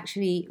you that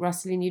actually,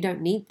 Russelyn, you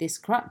don't need this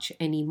crutch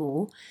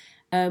anymore,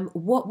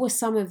 what were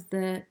some of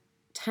the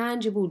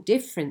tangible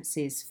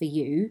differences for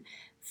you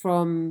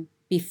from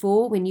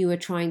before, when you were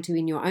trying to,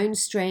 in your own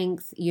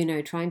strength,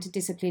 trying to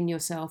discipline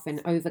yourself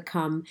and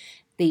overcome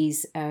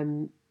these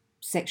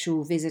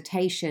sexual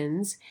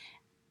visitations,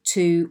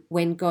 to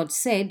when God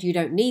said you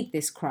don't need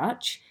this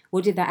crutch?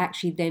 What did that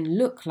actually then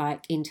look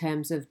like in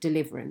terms of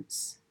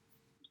deliverance?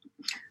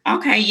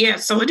 Okay, yeah.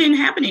 So it didn't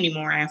happen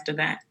anymore after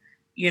that,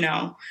 you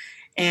know.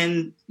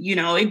 And,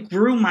 it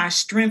grew my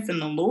strength in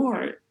the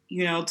Lord,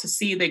 to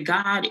see that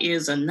God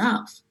is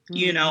enough.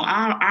 Mm,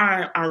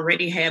 I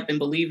already had been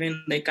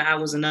believing that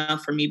God was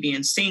enough for me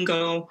being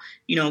single.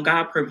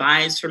 God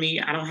provides for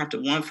me. I don't have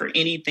to want for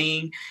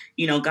anything.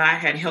 God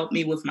had helped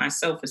me with my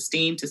self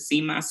esteem to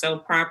see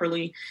myself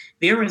properly.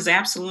 There was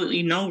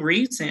absolutely no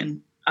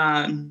reason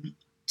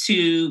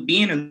to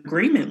be in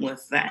agreement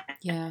with that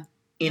yeah,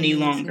 any amazing.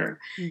 longer,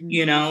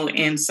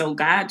 and so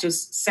God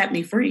just set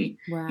me free,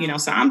 Wow.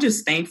 so I'm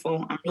just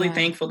thankful. I'm really Yeah,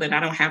 thankful that I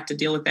don't have to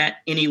deal with that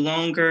any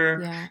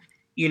longer. yeah,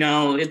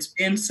 It's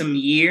been some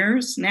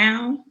years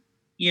now,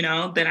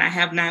 that I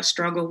have not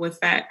struggled with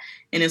that.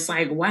 And it's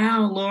like,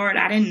 wow, Lord,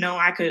 I didn't know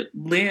I could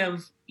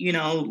live,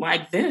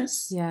 like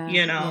this, yeah,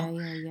 yeah,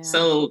 yeah, yeah.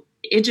 so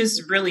it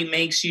just really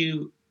makes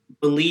you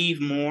believe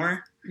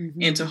more and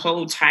Mm-hmm. to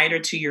hold tighter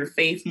to your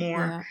faith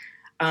more.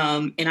 Yeah.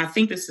 And I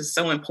think this is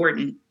so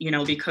important,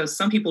 because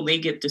some people, they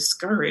get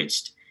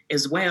discouraged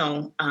as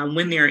well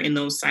when they're in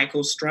those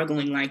cycles,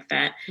 struggling like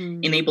that.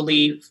 And they Mm,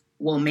 believe,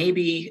 well,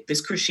 maybe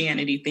this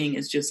Christianity thing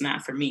is just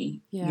not for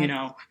me,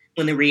 yeah,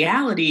 when the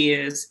reality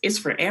is it's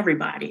for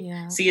everybody.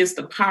 yeah. See, it's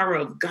the power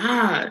of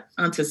God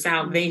unto Mm,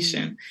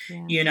 salvation,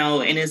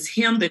 yeah, and it's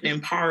Him that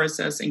empowers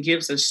us and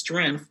gives us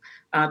strength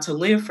to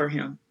live for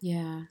Him.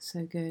 yeah.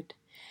 So good.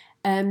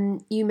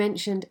 You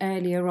mentioned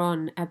earlier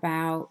on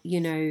about,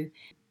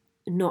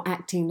 not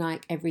acting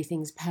like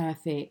everything's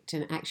perfect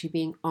and actually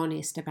being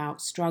honest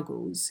about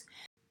struggles.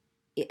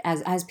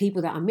 As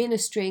people that are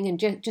ministering and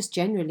just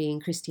generally in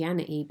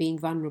Christianity, being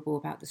vulnerable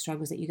about the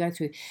struggles that you go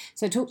through.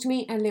 So talk to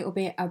me a little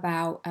bit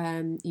about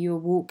your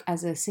walk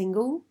as a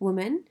single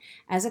woman,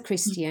 as a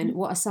Christian. Mhm.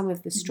 What are some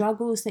of the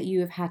struggles that you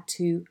have had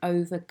to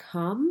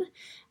overcome,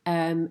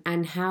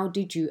 and how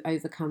did you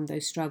overcome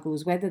those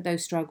struggles? Whether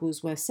those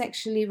struggles were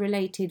sexually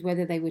related,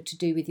 whether they were to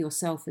do with your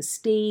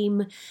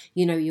self-esteem,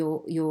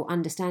 your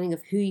understanding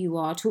of who you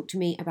are. Talk to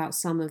me about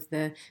some of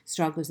the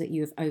struggles that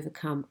you have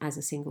overcome as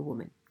a single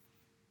woman.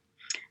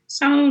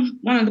 So,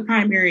 one of the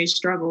primary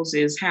struggles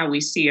is how we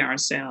see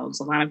ourselves.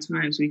 A lot of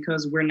times,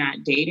 because we're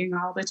not dating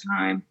all the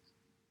time,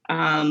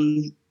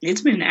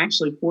 it's been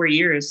actually 4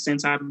 years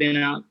since I've been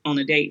out on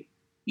a date,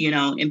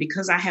 and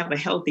because I have a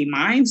healthy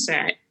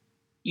mindset,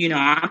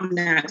 I'm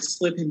not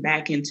slipping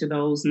back into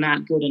those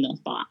not good enough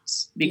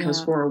thoughts. Because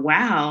Yeah. for a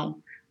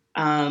while,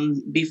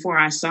 before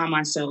I saw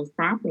myself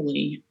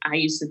properly, I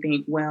used to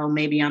think, well,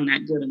 maybe I'm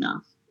not good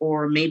enough,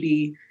 or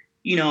maybe,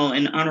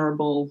 an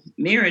honorable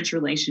marriage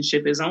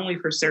relationship is only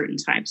for certain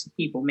types of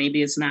people.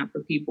 Maybe it's not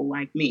for people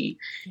like me,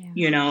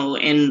 Yeah.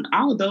 and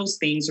all of those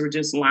things are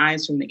just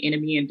lies from the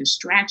enemy and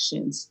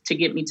distractions to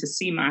get me to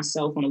see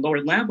myself on a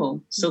lower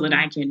level so that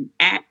I can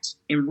act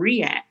and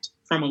react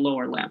from a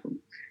lower level.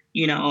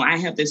 I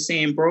have this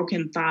saying,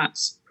 broken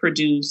thoughts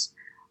produce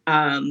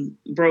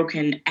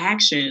broken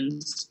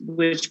actions,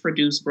 which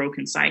produce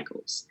broken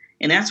cycles.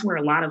 And that's where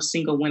a lot of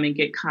single women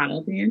get caught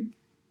up in.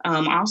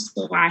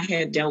 Also, I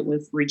had dealt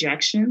with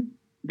rejection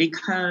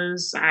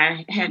because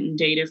I hadn't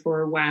dated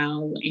for a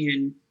while,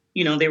 and,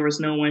 there was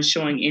no one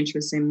showing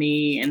interest in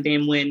me. And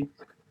then when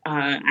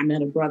I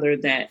met a brother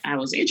that I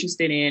was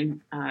interested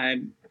in,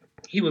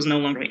 he was no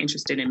longer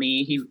interested in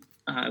me. He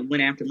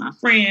went after my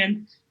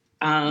friend,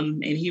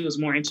 and he was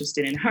more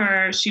interested in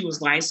her. She was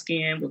light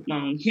skinned with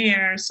long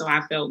hair. So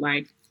I felt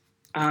like,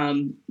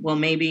 well,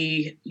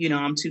 maybe,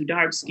 I'm too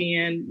dark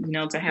skinned,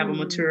 to have a Mm,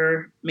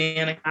 mature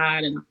man of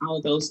God and all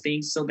of those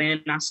things. So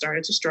then I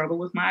started to struggle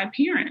with my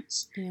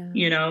appearance,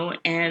 yeah.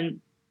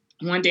 and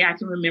one day I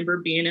can remember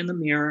being in the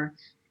mirror,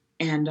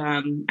 and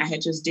I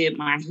had just did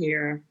my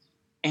hair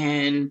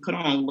and put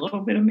on a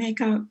little bit of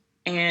makeup.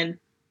 And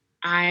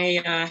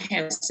I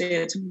had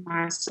said to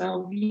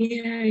myself,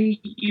 yeah,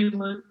 you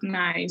look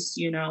nice,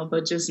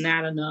 but just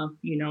not enough,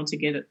 to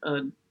get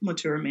a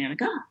mature man of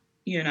God,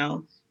 you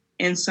know.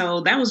 And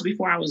so that was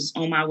before I was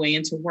on my way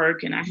into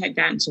work, and I had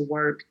gotten to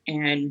work.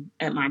 And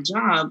at my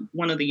job,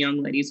 one of the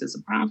young ladies is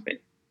a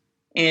prophet.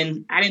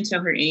 And I didn't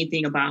tell her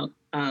anything about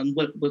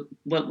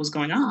what was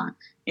going on.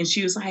 And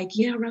she was like,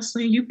 "Yeah,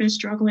 Russelyn, you've been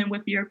struggling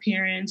with your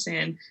appearance,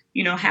 and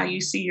how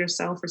you see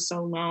yourself for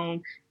so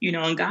long,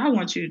 and God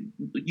wants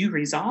you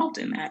resolved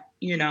in that,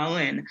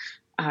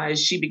 And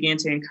she began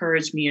to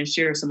encourage me and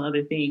share some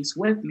other things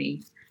with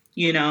me,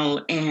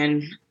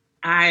 and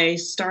I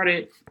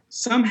started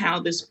somehow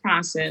this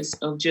process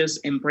of just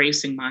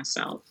embracing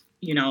myself,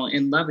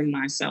 and loving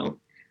myself.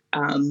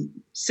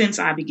 Since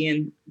I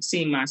began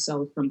seeing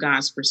myself from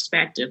God's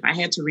perspective, I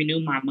had to renew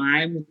my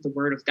mind with the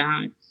Word of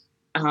God.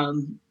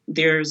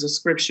 There's a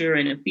scripture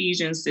in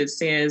Ephesians that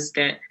says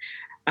that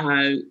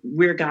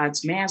we're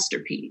God's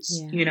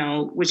masterpiece,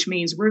 which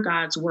means we're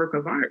God's work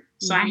of art.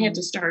 So I had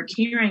to start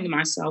carrying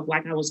myself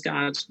like I was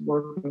God's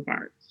work of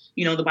art.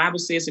 The Bible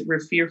says that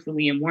we're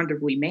fearfully and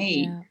wonderfully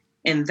made,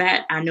 and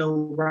that I know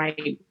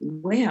right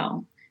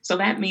well. So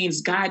that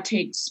means God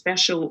takes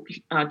special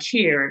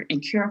care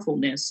and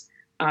carefulness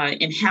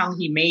in how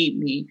he made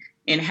me,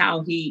 and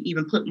how he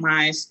even put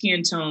my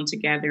skin tone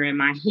together and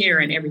my hair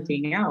and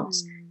everything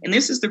else. And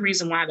this is the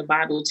reason why the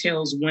Bible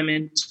tells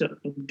women to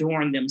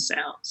adorn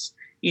themselves.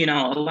 A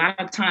lot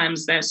of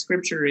times that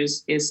scripture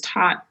is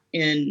taught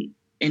in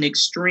an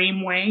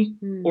extreme way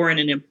or in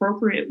an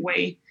appropriate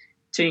way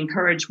to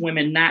encourage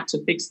women not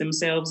to fix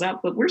themselves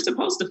up, but we're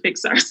supposed to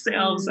fix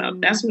ourselves up.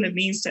 That's what it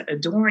means to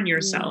adorn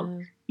yourself.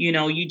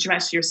 You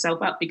dress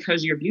yourself up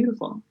because you're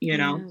beautiful,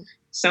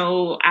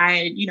 So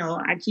I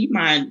keep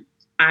my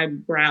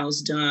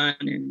eyebrows done,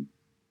 and,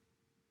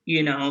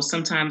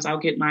 sometimes I'll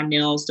get my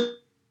nails to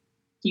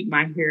keep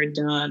my hair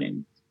done,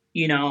 and,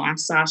 I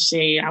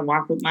sashay, I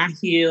walk with my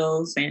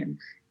heels, and,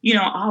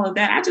 all of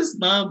that. I just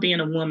love being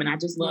a woman. I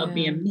just love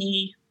being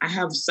me. I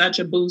have such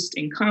a boost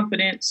in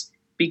confidence,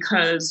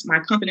 because my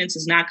confidence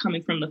is not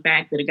coming from the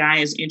fact that a guy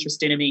is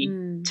interested in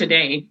me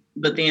today,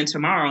 but then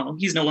tomorrow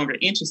he's no longer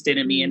interested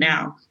in me, and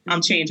now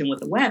I'm changing with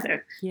the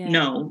weather.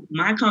 No,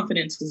 my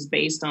confidence is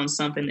based on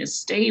something that's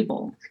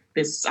stable,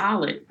 that's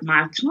solid.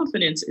 My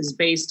confidence is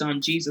based on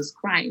Jesus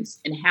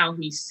Christ and how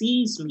he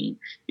sees me,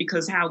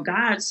 because how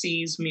God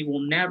sees me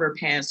will never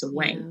pass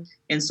away.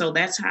 And so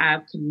that's how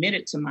I've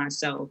committed to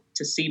myself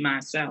to see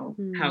myself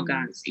how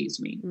God sees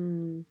me.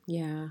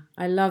 Yeah,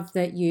 I love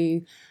that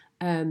you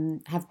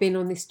have been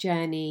on this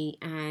journey,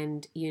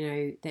 and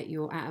that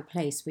you're at a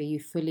place where you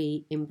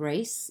fully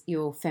embrace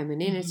your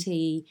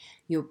femininity,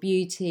 your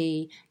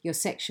beauty, your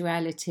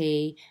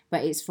sexuality,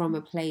 but it's from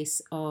a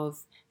place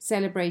of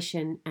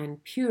celebration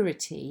and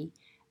purity,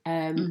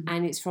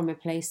 and it's from a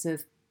place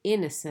of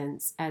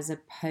innocence as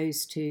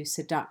opposed to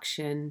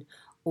seduction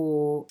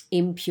or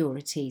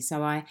impurity.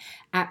 So I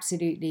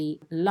absolutely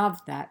love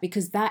that,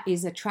 because that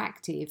is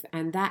attractive,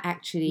 and that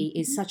actually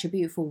is such a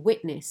beautiful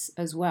witness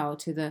as well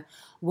to the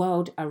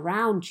world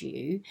around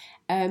you.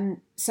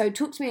 So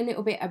talk to me a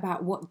little bit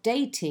about what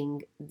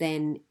dating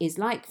then is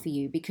like for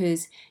you,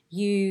 because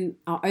you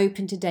are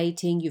open to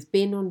dating, you've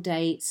been on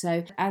dates.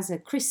 So as a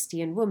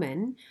Christian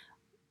woman,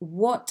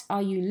 what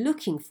are you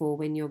looking for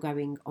when you're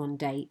going on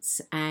dates,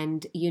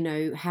 and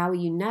how are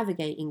you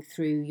navigating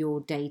through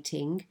your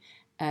dating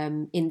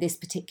in this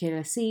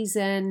particular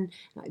season?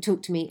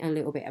 Talk to me a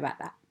little bit about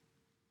that.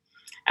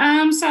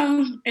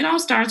 So it all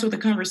starts with a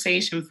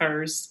conversation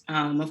first.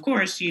 Of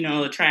course,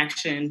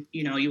 attraction,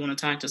 you want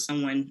to talk to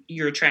someone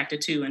you're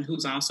attracted to and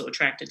who's also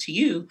attracted to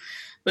you.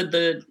 But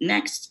the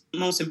next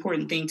most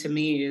important thing to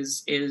me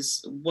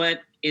is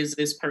what is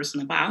this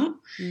person about?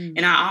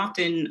 And I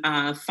often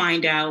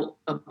find out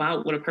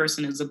about what a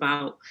person is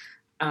about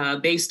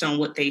based on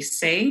what they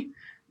say.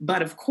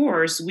 But of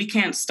course, we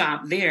can't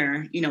stop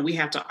there. We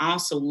have to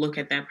also look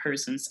at that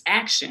person's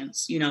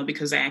actions,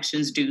 because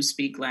actions do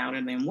speak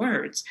louder than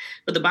words.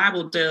 But the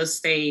Bible does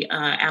say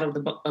out of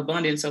the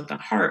abundance of the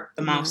heart,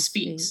 the mouth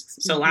speaks.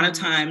 So a lot of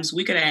times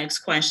we could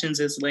ask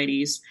questions as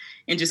ladies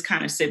and just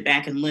kind of sit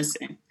back and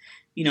listen,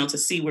 to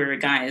see where a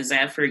guy is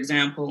at. For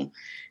example,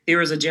 there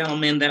was a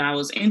gentleman that I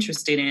was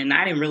interested in.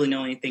 I didn't really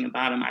know anything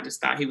about him. I just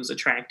thought he was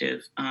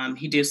attractive.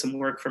 He did some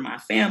work for my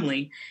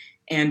family.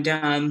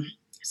 And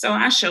so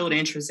I showed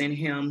interest in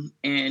him,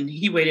 and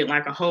he waited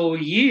like a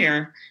whole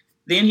year.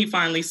 Then he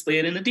finally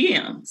slid in the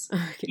DMs,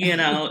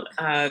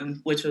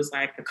 which was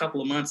like a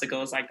couple of months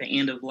ago. It's like the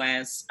end of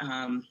last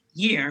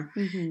year.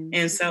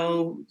 And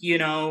so,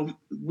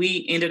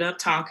 we ended up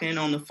talking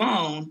on the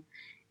phone,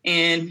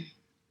 and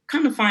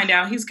come to find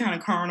out he's kind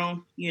of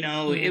carnal.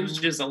 It was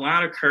just a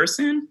lot of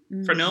cursing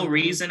for no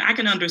reason. I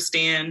can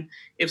understand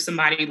if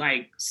somebody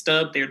like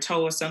stubbed their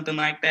toe or something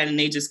like that, and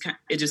it just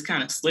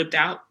kind of slipped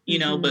out,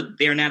 but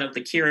they're not of the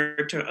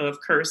character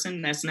of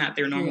cursing. That's not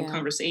their normal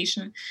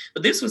conversation.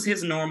 But this was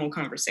his normal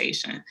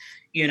conversation,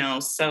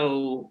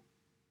 so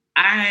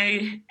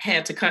I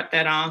had to cut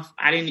that off.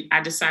 I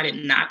decided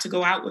not to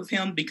go out with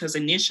him, because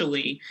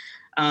initially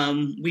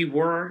we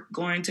were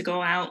going to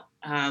go out.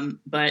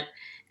 But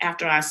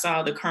after I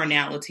saw the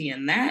carnality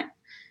in that,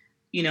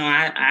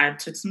 I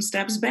took some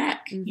steps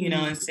back,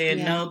 and said,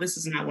 Yeah. no, this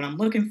is not what I'm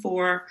looking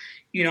for.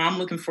 I'm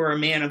looking for a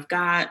man of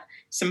God,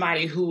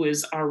 somebody who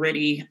is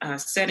already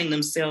setting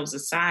themselves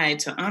aside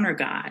to honor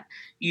God,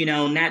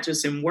 not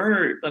just in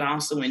word, but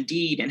also in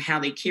deed and how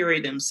they carry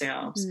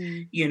themselves,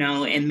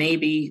 and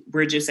maybe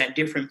we're just at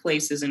different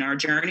places in our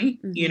journey.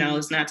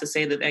 It's not to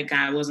say that that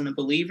guy wasn't a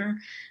believer,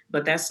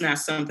 but that's not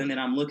something that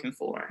I'm looking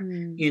for,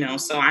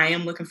 so I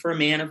am looking for a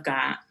man of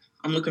God.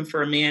 I'm looking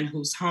for a man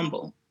who's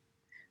humble.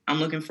 I'm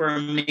looking for a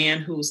man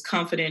who's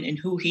confident in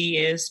who he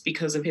is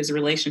because of his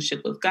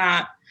relationship with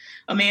God,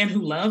 a man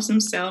who loves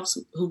himself,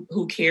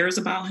 who cares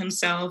about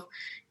himself,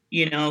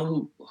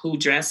 who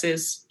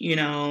dresses,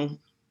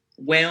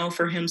 well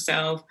for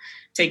himself,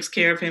 takes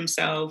care of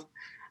himself,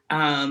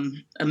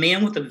 a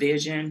man with a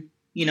vision,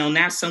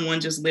 not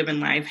someone just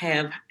living life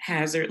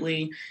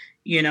haphazardly,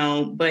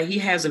 but he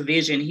has a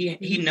vision.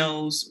 He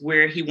knows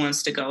where he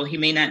wants to go. He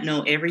may not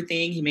know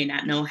everything. He may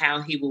not know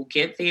how he will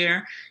get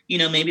there.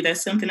 Maybe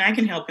that's something I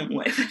can help him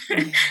with.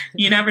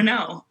 You never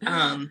know.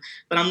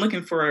 But I'm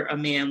looking for a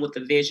man with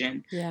a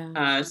vision,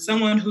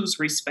 someone who's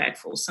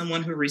respectful,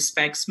 someone who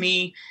respects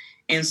me,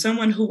 and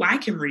someone who I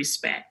can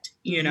respect,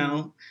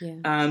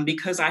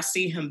 because I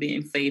see him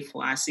being faithful.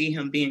 I see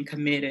him being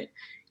committed,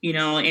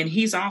 and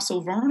he's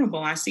also vulnerable.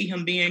 I see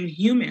him being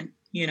human,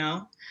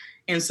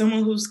 and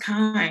someone who's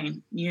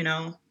kind,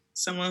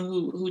 someone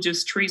who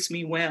just treats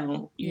me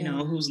well,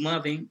 who's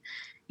loving,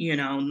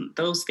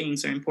 those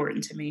things are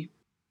important to me.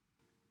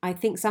 I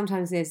think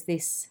sometimes there's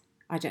this,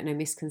 I don't know,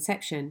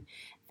 misconception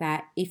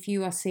that if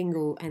you are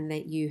single and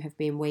that you have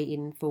been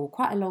waiting for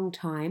quite a long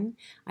time,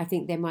 I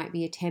think there might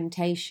be a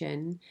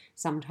temptation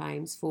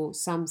sometimes for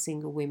some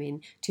single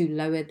women to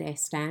lower their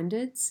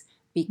standards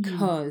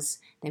because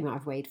they might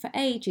have waited for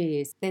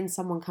ages. Then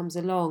someone comes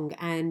along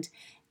and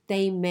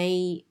they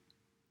may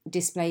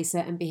display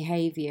certain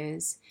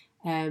behaviors,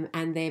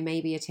 and there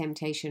may be a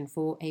temptation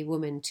for a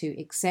woman to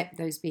accept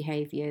those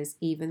behaviors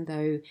even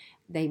though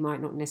they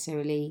might not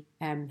necessarily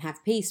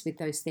have peace with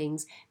those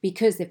things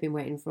because they've been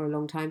waiting for a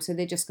long time, so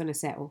they're just going to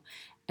settle.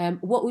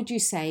 What would you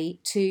say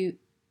to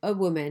a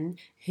woman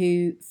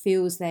who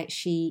feels that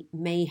she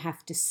may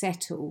have to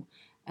settle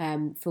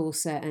for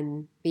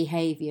certain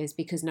behaviors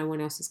because no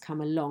one else has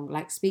come along?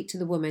 Like, speak to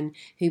the woman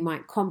who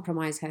might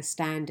compromise her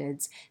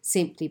standards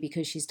simply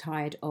because she's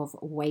tired of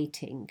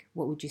waiting.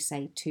 What would you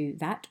say to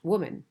that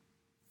woman?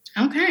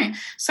 Okay.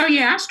 So,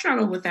 yeah, I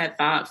struggled with that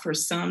thought for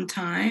some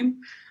time.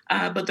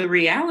 But the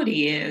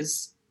reality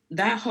is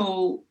that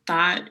whole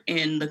thought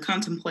and the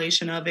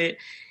contemplation of it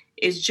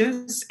is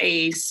just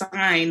a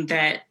sign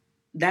that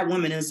that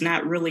woman is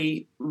not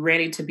really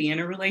ready to be in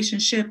a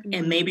relationship.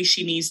 And maybe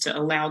she needs to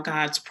allow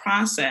God's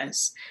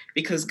process,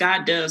 because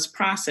God does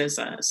process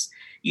us.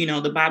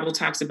 The Bible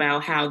talks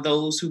about how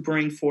those who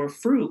bring forth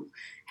fruit,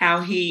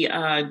 how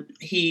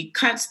he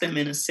cuts them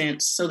in a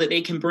sense so that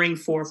they can bring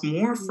forth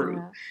more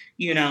fruit.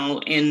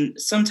 And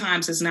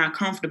sometimes it's not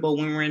comfortable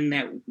when we're in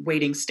that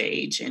waiting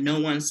stage and no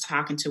one's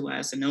talking to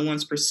us and no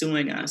one's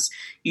pursuing us.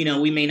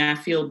 We may not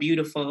feel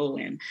beautiful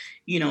and,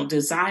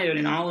 desired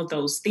and all of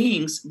those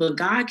things, but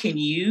God can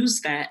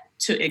use that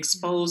to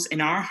expose in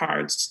our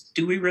hearts,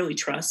 do we really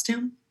trust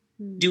him?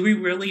 Do we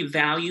really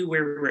value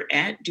where we're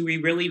at? Do we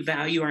really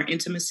value our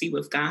intimacy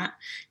with God?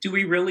 Do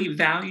we really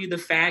value the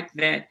fact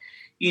that,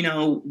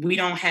 we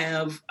don't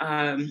have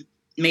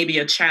maybe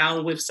a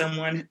child with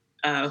someone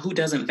who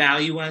doesn't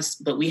value us,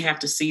 but we have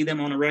to see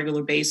them on a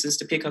regular basis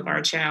to pick up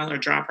our child or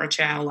drop our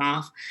child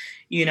off?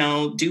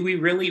 Do we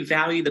really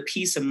value the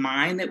peace of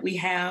mind that we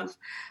have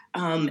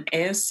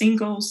as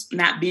singles,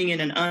 not being in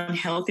an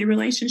unhealthy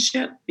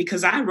relationship?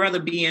 Because I'd rather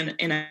be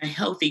in a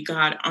healthy,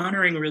 God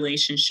honoring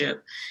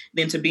relationship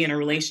than to be in a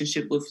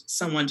relationship with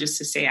someone just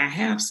to say I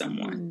have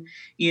someone,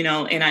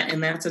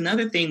 and that's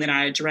another thing that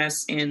I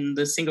address in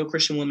the Single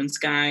Christian Woman's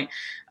Guide,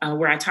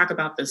 where I talk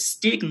about the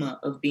stigma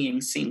of being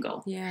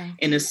single.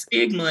 And the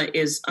stigma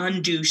is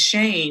undue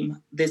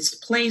shame that's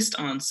placed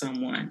on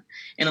someone.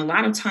 And a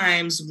lot of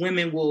times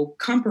women will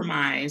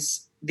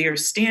compromise their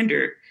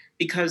standard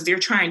because they're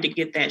trying to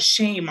get that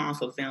shame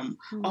off of them.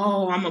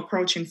 Oh, I'm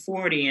approaching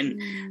 40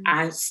 and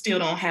I still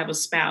don't have a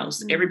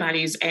spouse.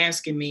 Everybody's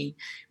asking me,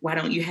 why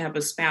don't you have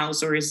a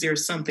spouse? Or is there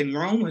something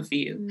wrong with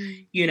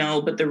you?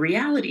 But the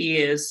reality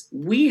is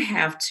we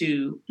have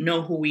to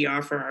know who we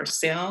are for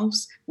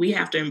ourselves. We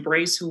have to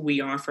embrace who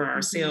we are for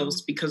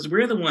ourselves because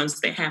we're the ones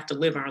that have to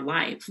live our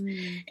life.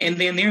 And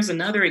then there's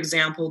another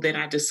example that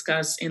I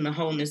discuss in the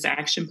Wholeness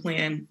Action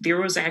Plan.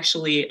 There was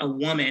actually a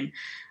woman.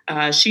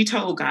 She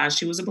told God,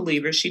 she was a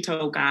believer. She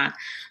told God,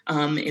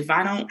 if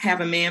I don't have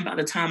a man by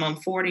the time I'm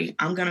 40,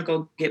 I'm going to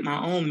go get my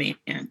own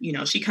man.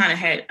 She kind of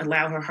had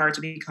allowed her heart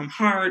to become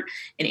hard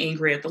and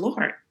angry at the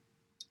Lord.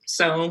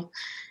 So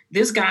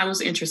this guy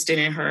was interested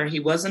in her. He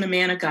wasn't a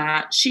man of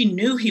God. She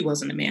knew he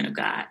wasn't a man of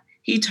God.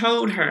 He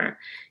told her,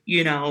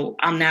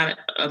 I'm not,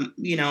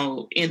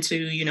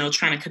 into,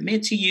 trying to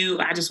commit to you.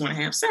 I just want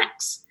to have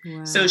sex.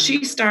 Wow. So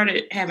she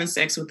started having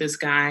sex with this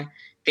guy.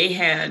 They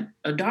had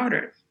a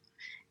daughter.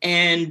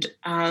 And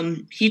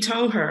he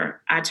told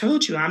her, I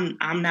told you,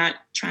 I'm not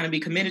trying to be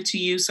committed to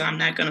you, so I'm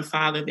not going to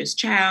father this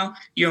child.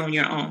 You're on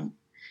your own.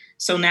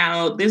 So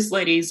now this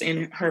lady's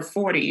in her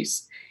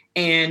 40s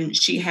and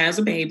she has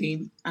a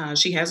baby.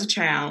 She has a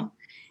child.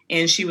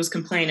 And she was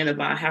complaining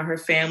about how her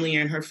family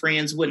and her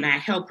friends would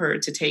not help her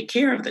to take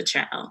care of the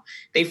child.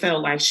 They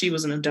felt like she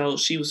was an adult.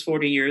 She was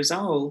 40 years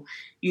old.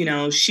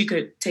 She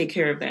could take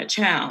care of that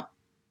child.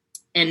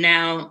 And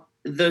now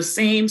the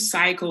same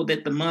cycle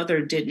that the mother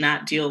did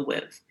not deal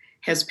with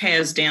has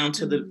passed down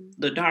to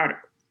the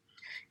daughter.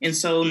 And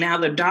so now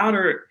the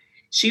daughter,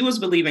 she was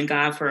believing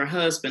God for her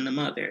husband, the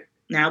mother.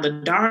 Now the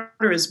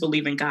daughter is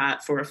believing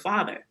God for a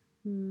father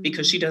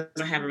because she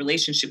doesn't have a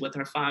relationship with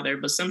her father.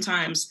 But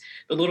sometimes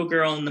the little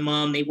girl and the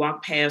mom, they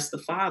walk past the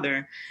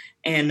father,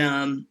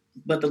 and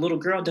but the little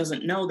girl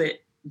doesn't know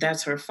that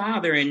that's her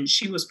father. And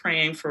she was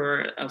praying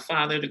for a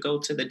father to go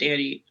to the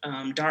daddy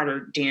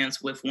daughter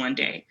dance with one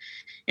day.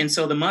 And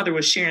so the mother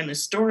was sharing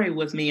this story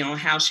with me on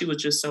how she was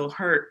just so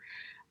hurt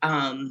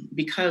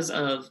because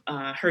of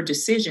her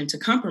decision to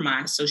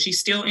compromise. So she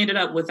still ended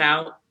up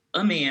without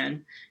a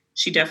man.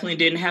 She definitely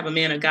didn't have a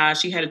man of God.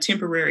 She had a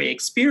temporary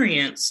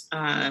experience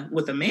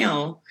with a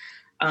male.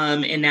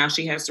 And now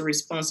she has the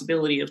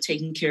responsibility of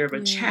taking care of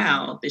a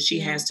child that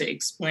she has to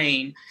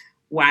explain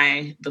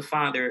why the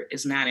father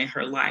is not in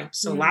her life.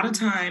 So a lot of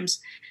times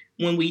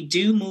when we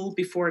do move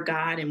before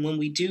God and when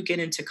we do get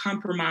into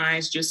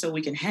compromise just so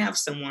we can have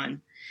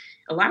someone,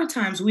 a lot of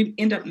times we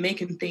end up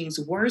making things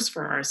worse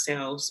for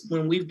ourselves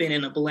when we've been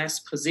in a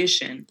blessed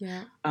position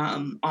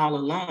all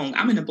along.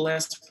 I'm in a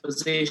blessed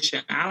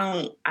position.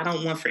 I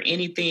don't want for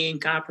anything.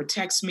 God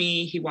protects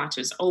me. He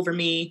watches over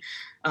me.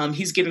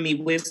 He's given me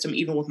wisdom,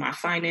 even with my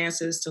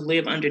finances, to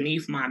live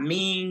underneath my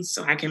means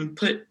so I can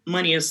put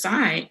money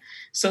aside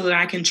so that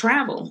I can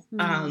travel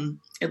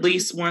at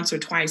least once or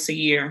twice a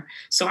year.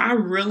 So I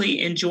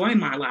really enjoy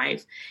my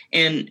life.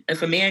 And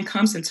if a man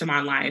comes into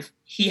my life,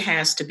 he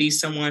has to be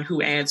someone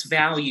who adds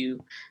value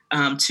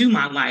to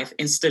my life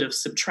instead of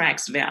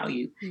subtracts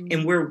value.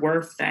 And we're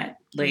worth that,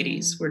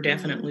 ladies. We're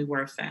definitely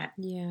worth that.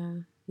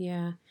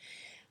 Yeah.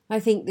 I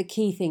think the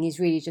key thing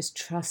is really just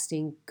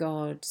trusting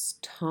God's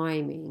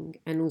timing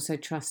and also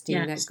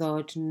trusting that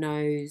God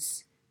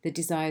knows the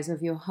desires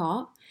of your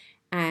heart.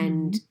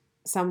 And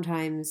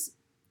sometimes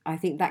I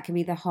think that can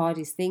be the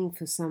hardest thing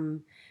for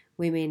some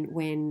women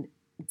when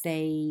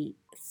they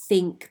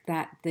think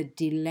that the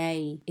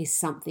delay is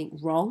something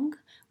wrong,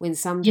 when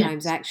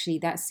sometimes actually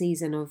that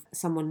season of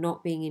someone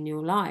not being in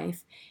your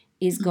life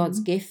is God's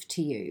gift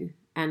to you.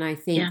 And I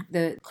think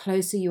the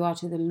closer you are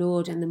to the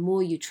Lord and the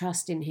more you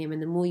trust in him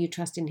and the more you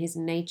trust in his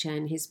nature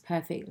and his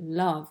perfect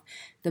love,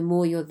 the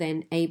more you're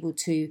then able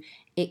to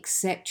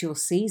accept your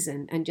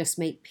season and just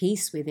make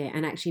peace with it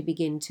and actually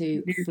begin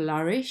to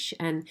flourish.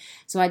 And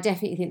so I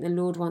definitely think the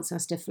Lord wants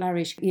us to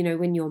flourish,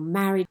 when you're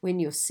married,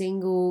 when you're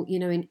single,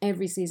 in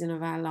every season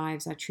of our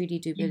lives. I truly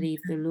do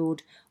believe the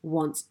Lord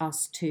wants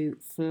us to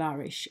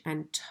flourish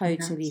and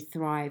totally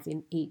thrive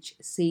in each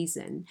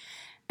season.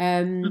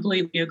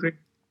 Completely agree.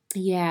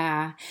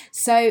 Yeah.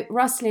 So,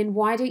 Russelyn,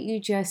 why don't you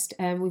just,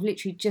 we've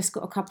literally just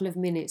got a couple of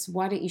minutes.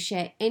 Why don't you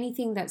share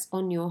anything that's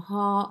on your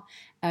heart,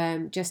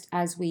 just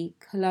as we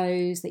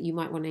close, that you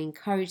might want to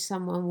encourage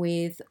someone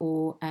with,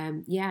 or,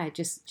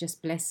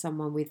 just bless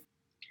someone with?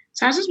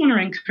 So I just want to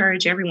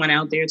encourage everyone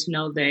out there to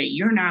know that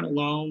you're not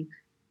alone.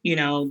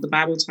 The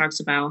Bible talks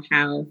about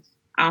how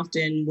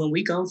often when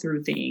we go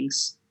through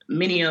things,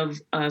 many of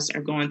us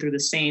are going through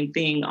the same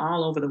thing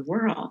all over the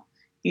world.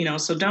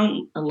 So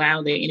don't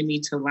allow the enemy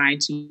to lie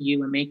to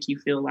you and make you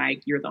feel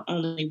like you're the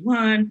only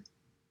one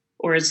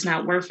or it's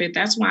not worth it.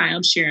 That's why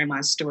I'm sharing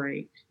my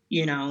story,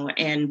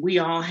 and we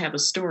all have a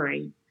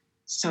story.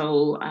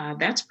 So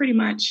that's pretty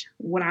much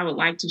what I would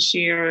like to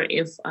share.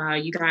 If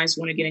you guys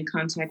want to get in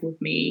contact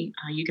with me,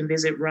 you can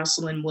visit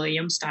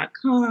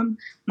russelynwilliams.com.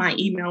 My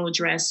email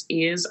address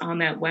is on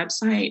that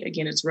website.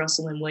 Again, it's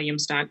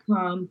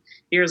russelynwilliams.com.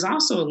 There's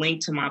also a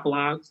link to my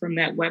blog from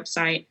that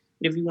website.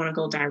 If you want to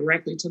go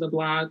directly to the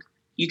blog,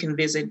 you can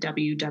visit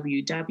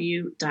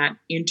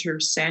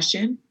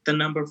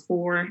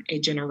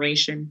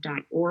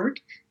www.intercession4ageneration.org.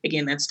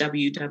 Again, that's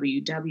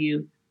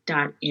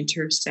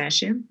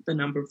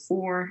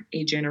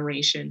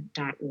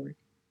www.intercession4ageneration.org.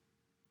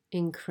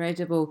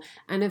 Incredible.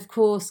 And of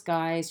course,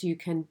 guys, you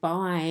can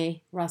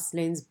buy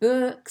Russelyn's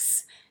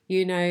books,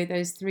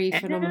 those 3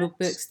 phenomenal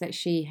books that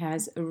she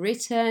has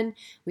written,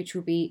 which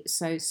will be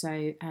so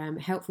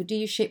helpful. Do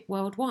you ship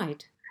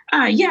worldwide?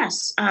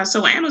 Yes.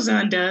 So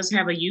Amazon does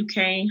have a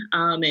UK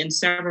and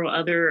several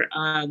other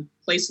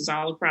places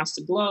all across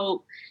the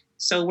globe.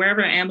 So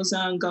wherever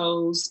Amazon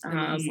goes,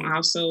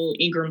 also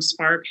Ingram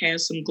Spark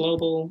has some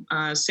global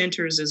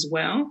centers as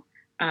well.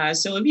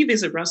 So if you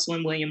visit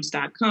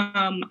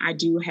russelynwilliams.com, I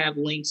do have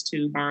links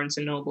to Barnes &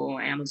 Noble,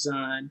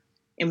 Amazon,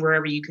 and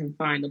wherever you can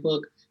find the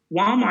book.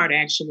 Walmart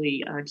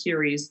actually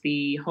carries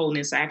the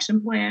Wholeness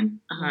Action Plan.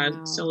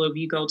 So if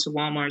you go to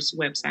Walmart's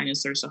website and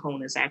search the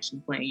Wholeness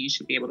Action Plan, you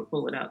should be able to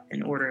pull it up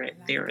and order it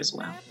there as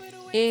well.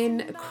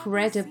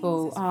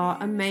 Incredible.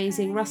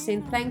 Amazing.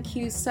 Russelyn, thank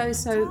you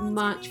so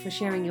much for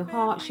sharing your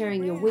heart,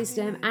 sharing your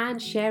wisdom,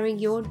 and sharing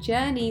your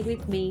journey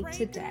with me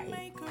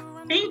today.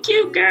 Thank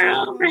you,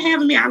 girl, for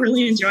having me. I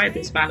really enjoyed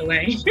this, by the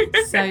way.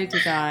 So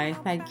did I.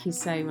 Thank you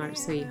so much,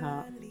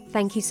 sweetheart.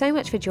 Thank you so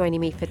much for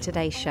joining me for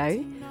today's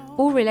show.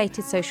 All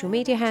related social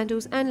media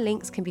handles and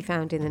links can be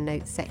found in the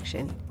notes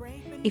section.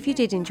 If you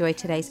did enjoy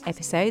today's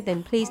episode,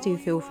 then please do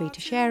feel free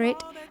to share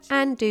it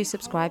and do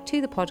subscribe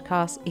to the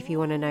podcast if you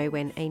want to know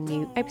when a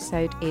new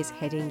episode is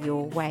heading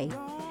your way.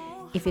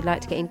 If you'd like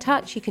to get in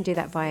touch, you can do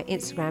that via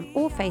Instagram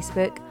or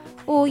Facebook,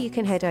 or you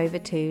can head over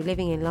to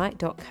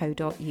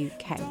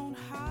livinginlight.co.uk.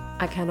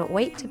 I cannot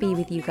wait to be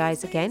with you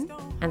guys again,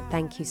 and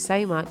thank you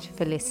so much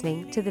for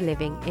listening to the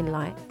Living in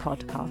Light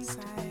podcast.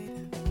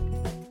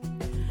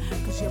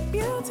 'Cause you're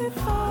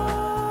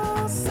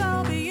beautiful,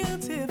 so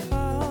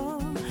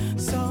beautiful,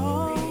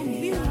 so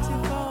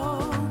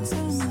beautiful to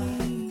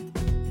me.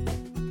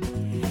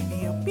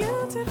 You're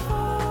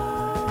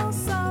beautiful,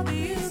 so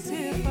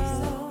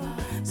beautiful,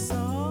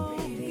 so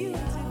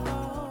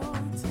beautiful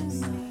to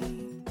me.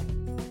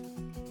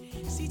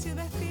 See to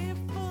that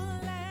fearful